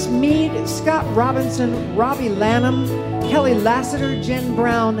 Chris Mead, Scott Robinson, Robbie Lanham, Kelly Lassiter, Jen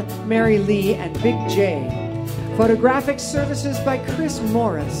Brown, Mary Lee, and Big J. Photographic services by Chris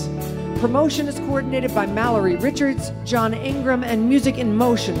Morris. Promotion is coordinated by Mallory Richards, John Ingram, and Music in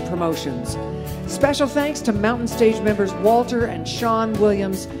Motion Promotions. Special thanks to Mountain Stage members Walter and Sean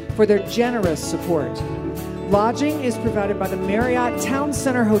Williams for their generous support. Lodging is provided by the Marriott Town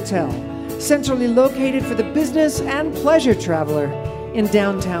Center Hotel, centrally located for the business and pleasure traveler in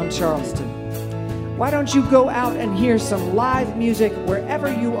downtown Charleston. Why don't you go out and hear some live music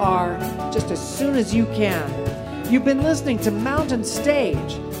wherever you are just as soon as you can? You've been listening to Mountain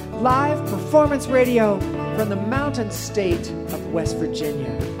Stage, live performance radio from the Mountain State of West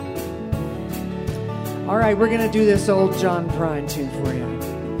Virginia. All right, we're going to do this old John Prine tune for you.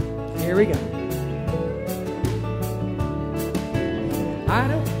 Here we go. I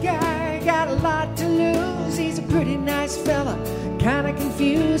know a guy got a lot to lose. He's a pretty nice fella, kind of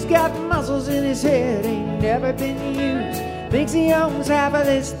confused, got muscles in his head, ain't never been used. Thinks he owns half of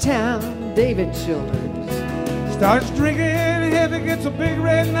this town. David Childers Starts drinking, heavy, gets a big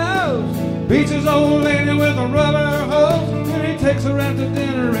red nose. Beats his old lady with a rubber hose. And he takes her out to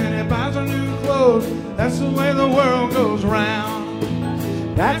dinner and he buys her new clothes. That's the way the world goes round.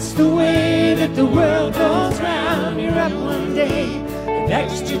 That's the way that the world goes round. You're up one day, the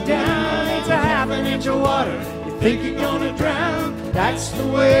next you're down. It's a half an inch of water, you think you're gonna drown. That's the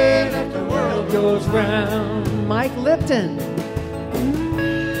way that the world goes round. Mike Lipton.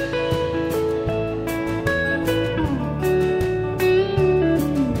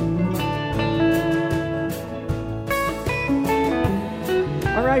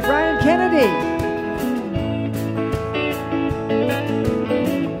 All right, Brian Kennedy.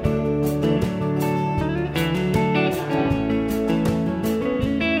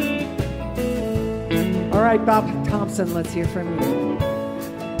 All right, Bob Thompson, let's hear from you.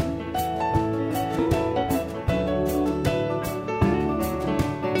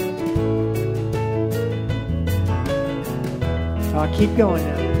 Keep going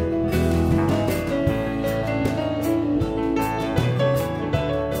now.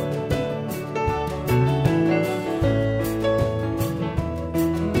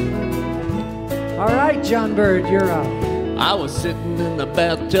 All right, John Byrd, you're up. I was sitting in the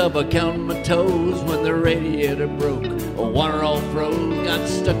bathtub, counting my toes, when the radiator broke. Water all froze, got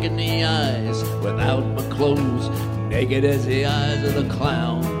stuck in the eyes, without my clothes, naked as the eyes of the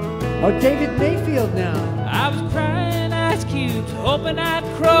clown. Oh, David Mayfield now. I was crying ice cubes, hoping I'd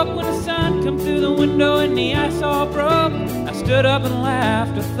croak when the sun come through the window and the ice all broke. I stood up and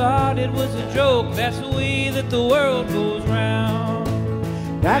laughed, I thought it was a joke. That's the way that the world goes round.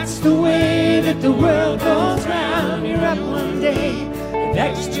 That's the way that the world goes round. You're up one day, the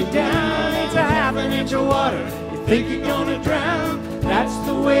next you're down. It's a half an inch of water, you think you're gonna drown. That's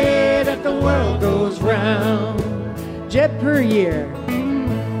the way that the world goes round. Jed Puryear.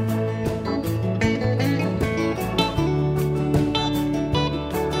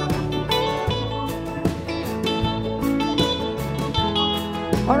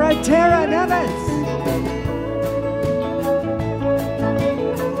 All right, Tara Nevins.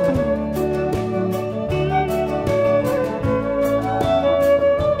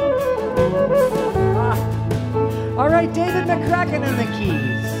 All right, David McCracken on the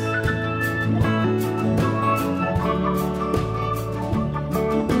keys.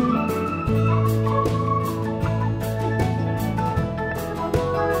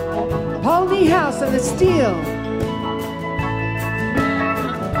 Paul Niehaus on the steel.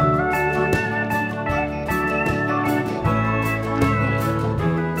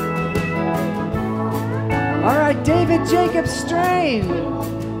 All right, David Jacob Strain.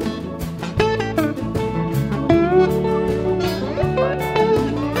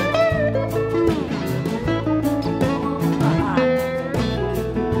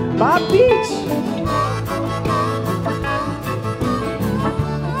 Bob Beach.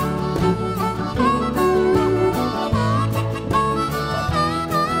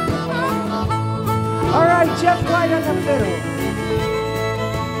 All right, Jeff White on the fiddle.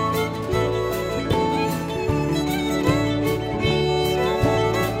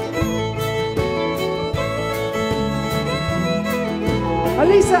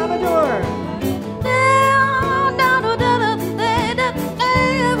 Alisa Amador.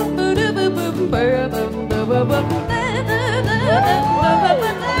 All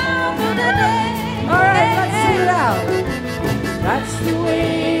right, let's sing it out. That's the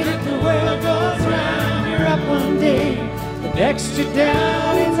way that the world goes round. You're up one day, the next you're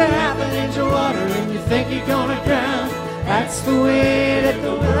down. It's a half an inch of water and you think you're gonna drown. That's the way that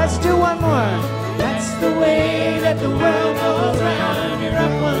the world... Let's do one more. That's the way that the world goes round. You're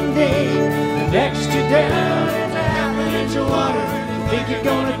up one day, the next you're down. It's a half an inch of water and you think you're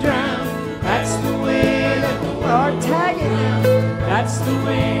gonna drown. That's the way that the world... Tag it now. That's the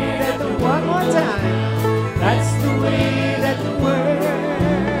way that the... One more time. That's the way that the world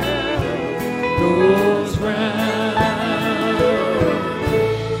goes round.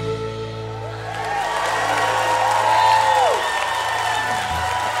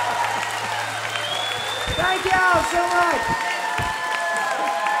 Thank y'all so much.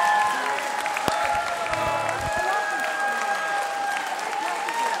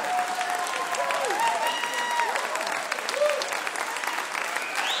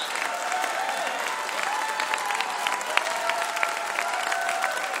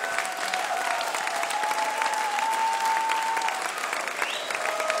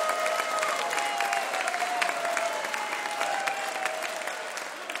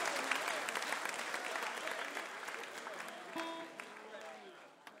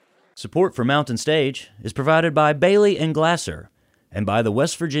 Support for Mountain Stage is provided by Bailey & Glasser and by the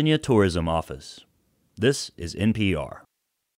West Virginia Tourism Office. This is NPR.